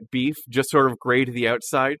that beef, just sort of grayed the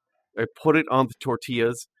outside. I put it on the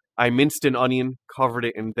tortillas. I minced an onion, covered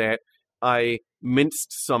it in that. I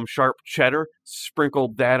minced some sharp cheddar,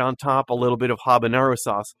 sprinkled that on top, a little bit of habanero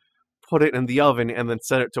sauce, put it in the oven, and then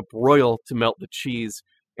set it to broil to melt the cheese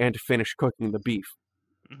and finish cooking the beef.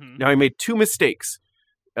 Mm-hmm. Now, I made two mistakes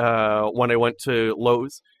when I went to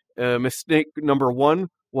Lowe's. Mistake number one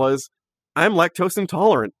was I'm lactose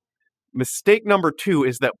intolerant. Mistake number two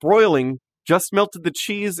is that broiling just melted the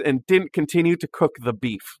cheese and didn't continue to cook the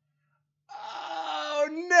beef. Oh,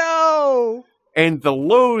 no! And the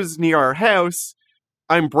Lowe's near our house,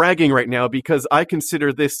 I'm bragging right now because I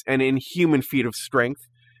consider this an inhuman feat of strength.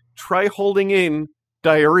 Try holding in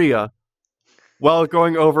diarrhea while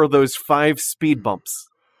going over those 5 speed bumps.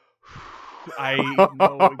 I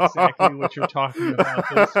know exactly what you're talking about.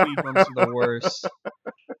 Those speed bumps are the worst.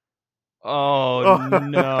 Oh,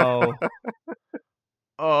 no.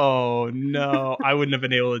 Oh, no. I wouldn't have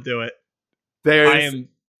been able to do it.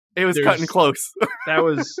 It was cutting close.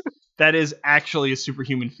 That is actually a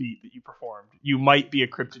superhuman feat that you performed. You might be a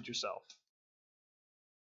cryptid yourself.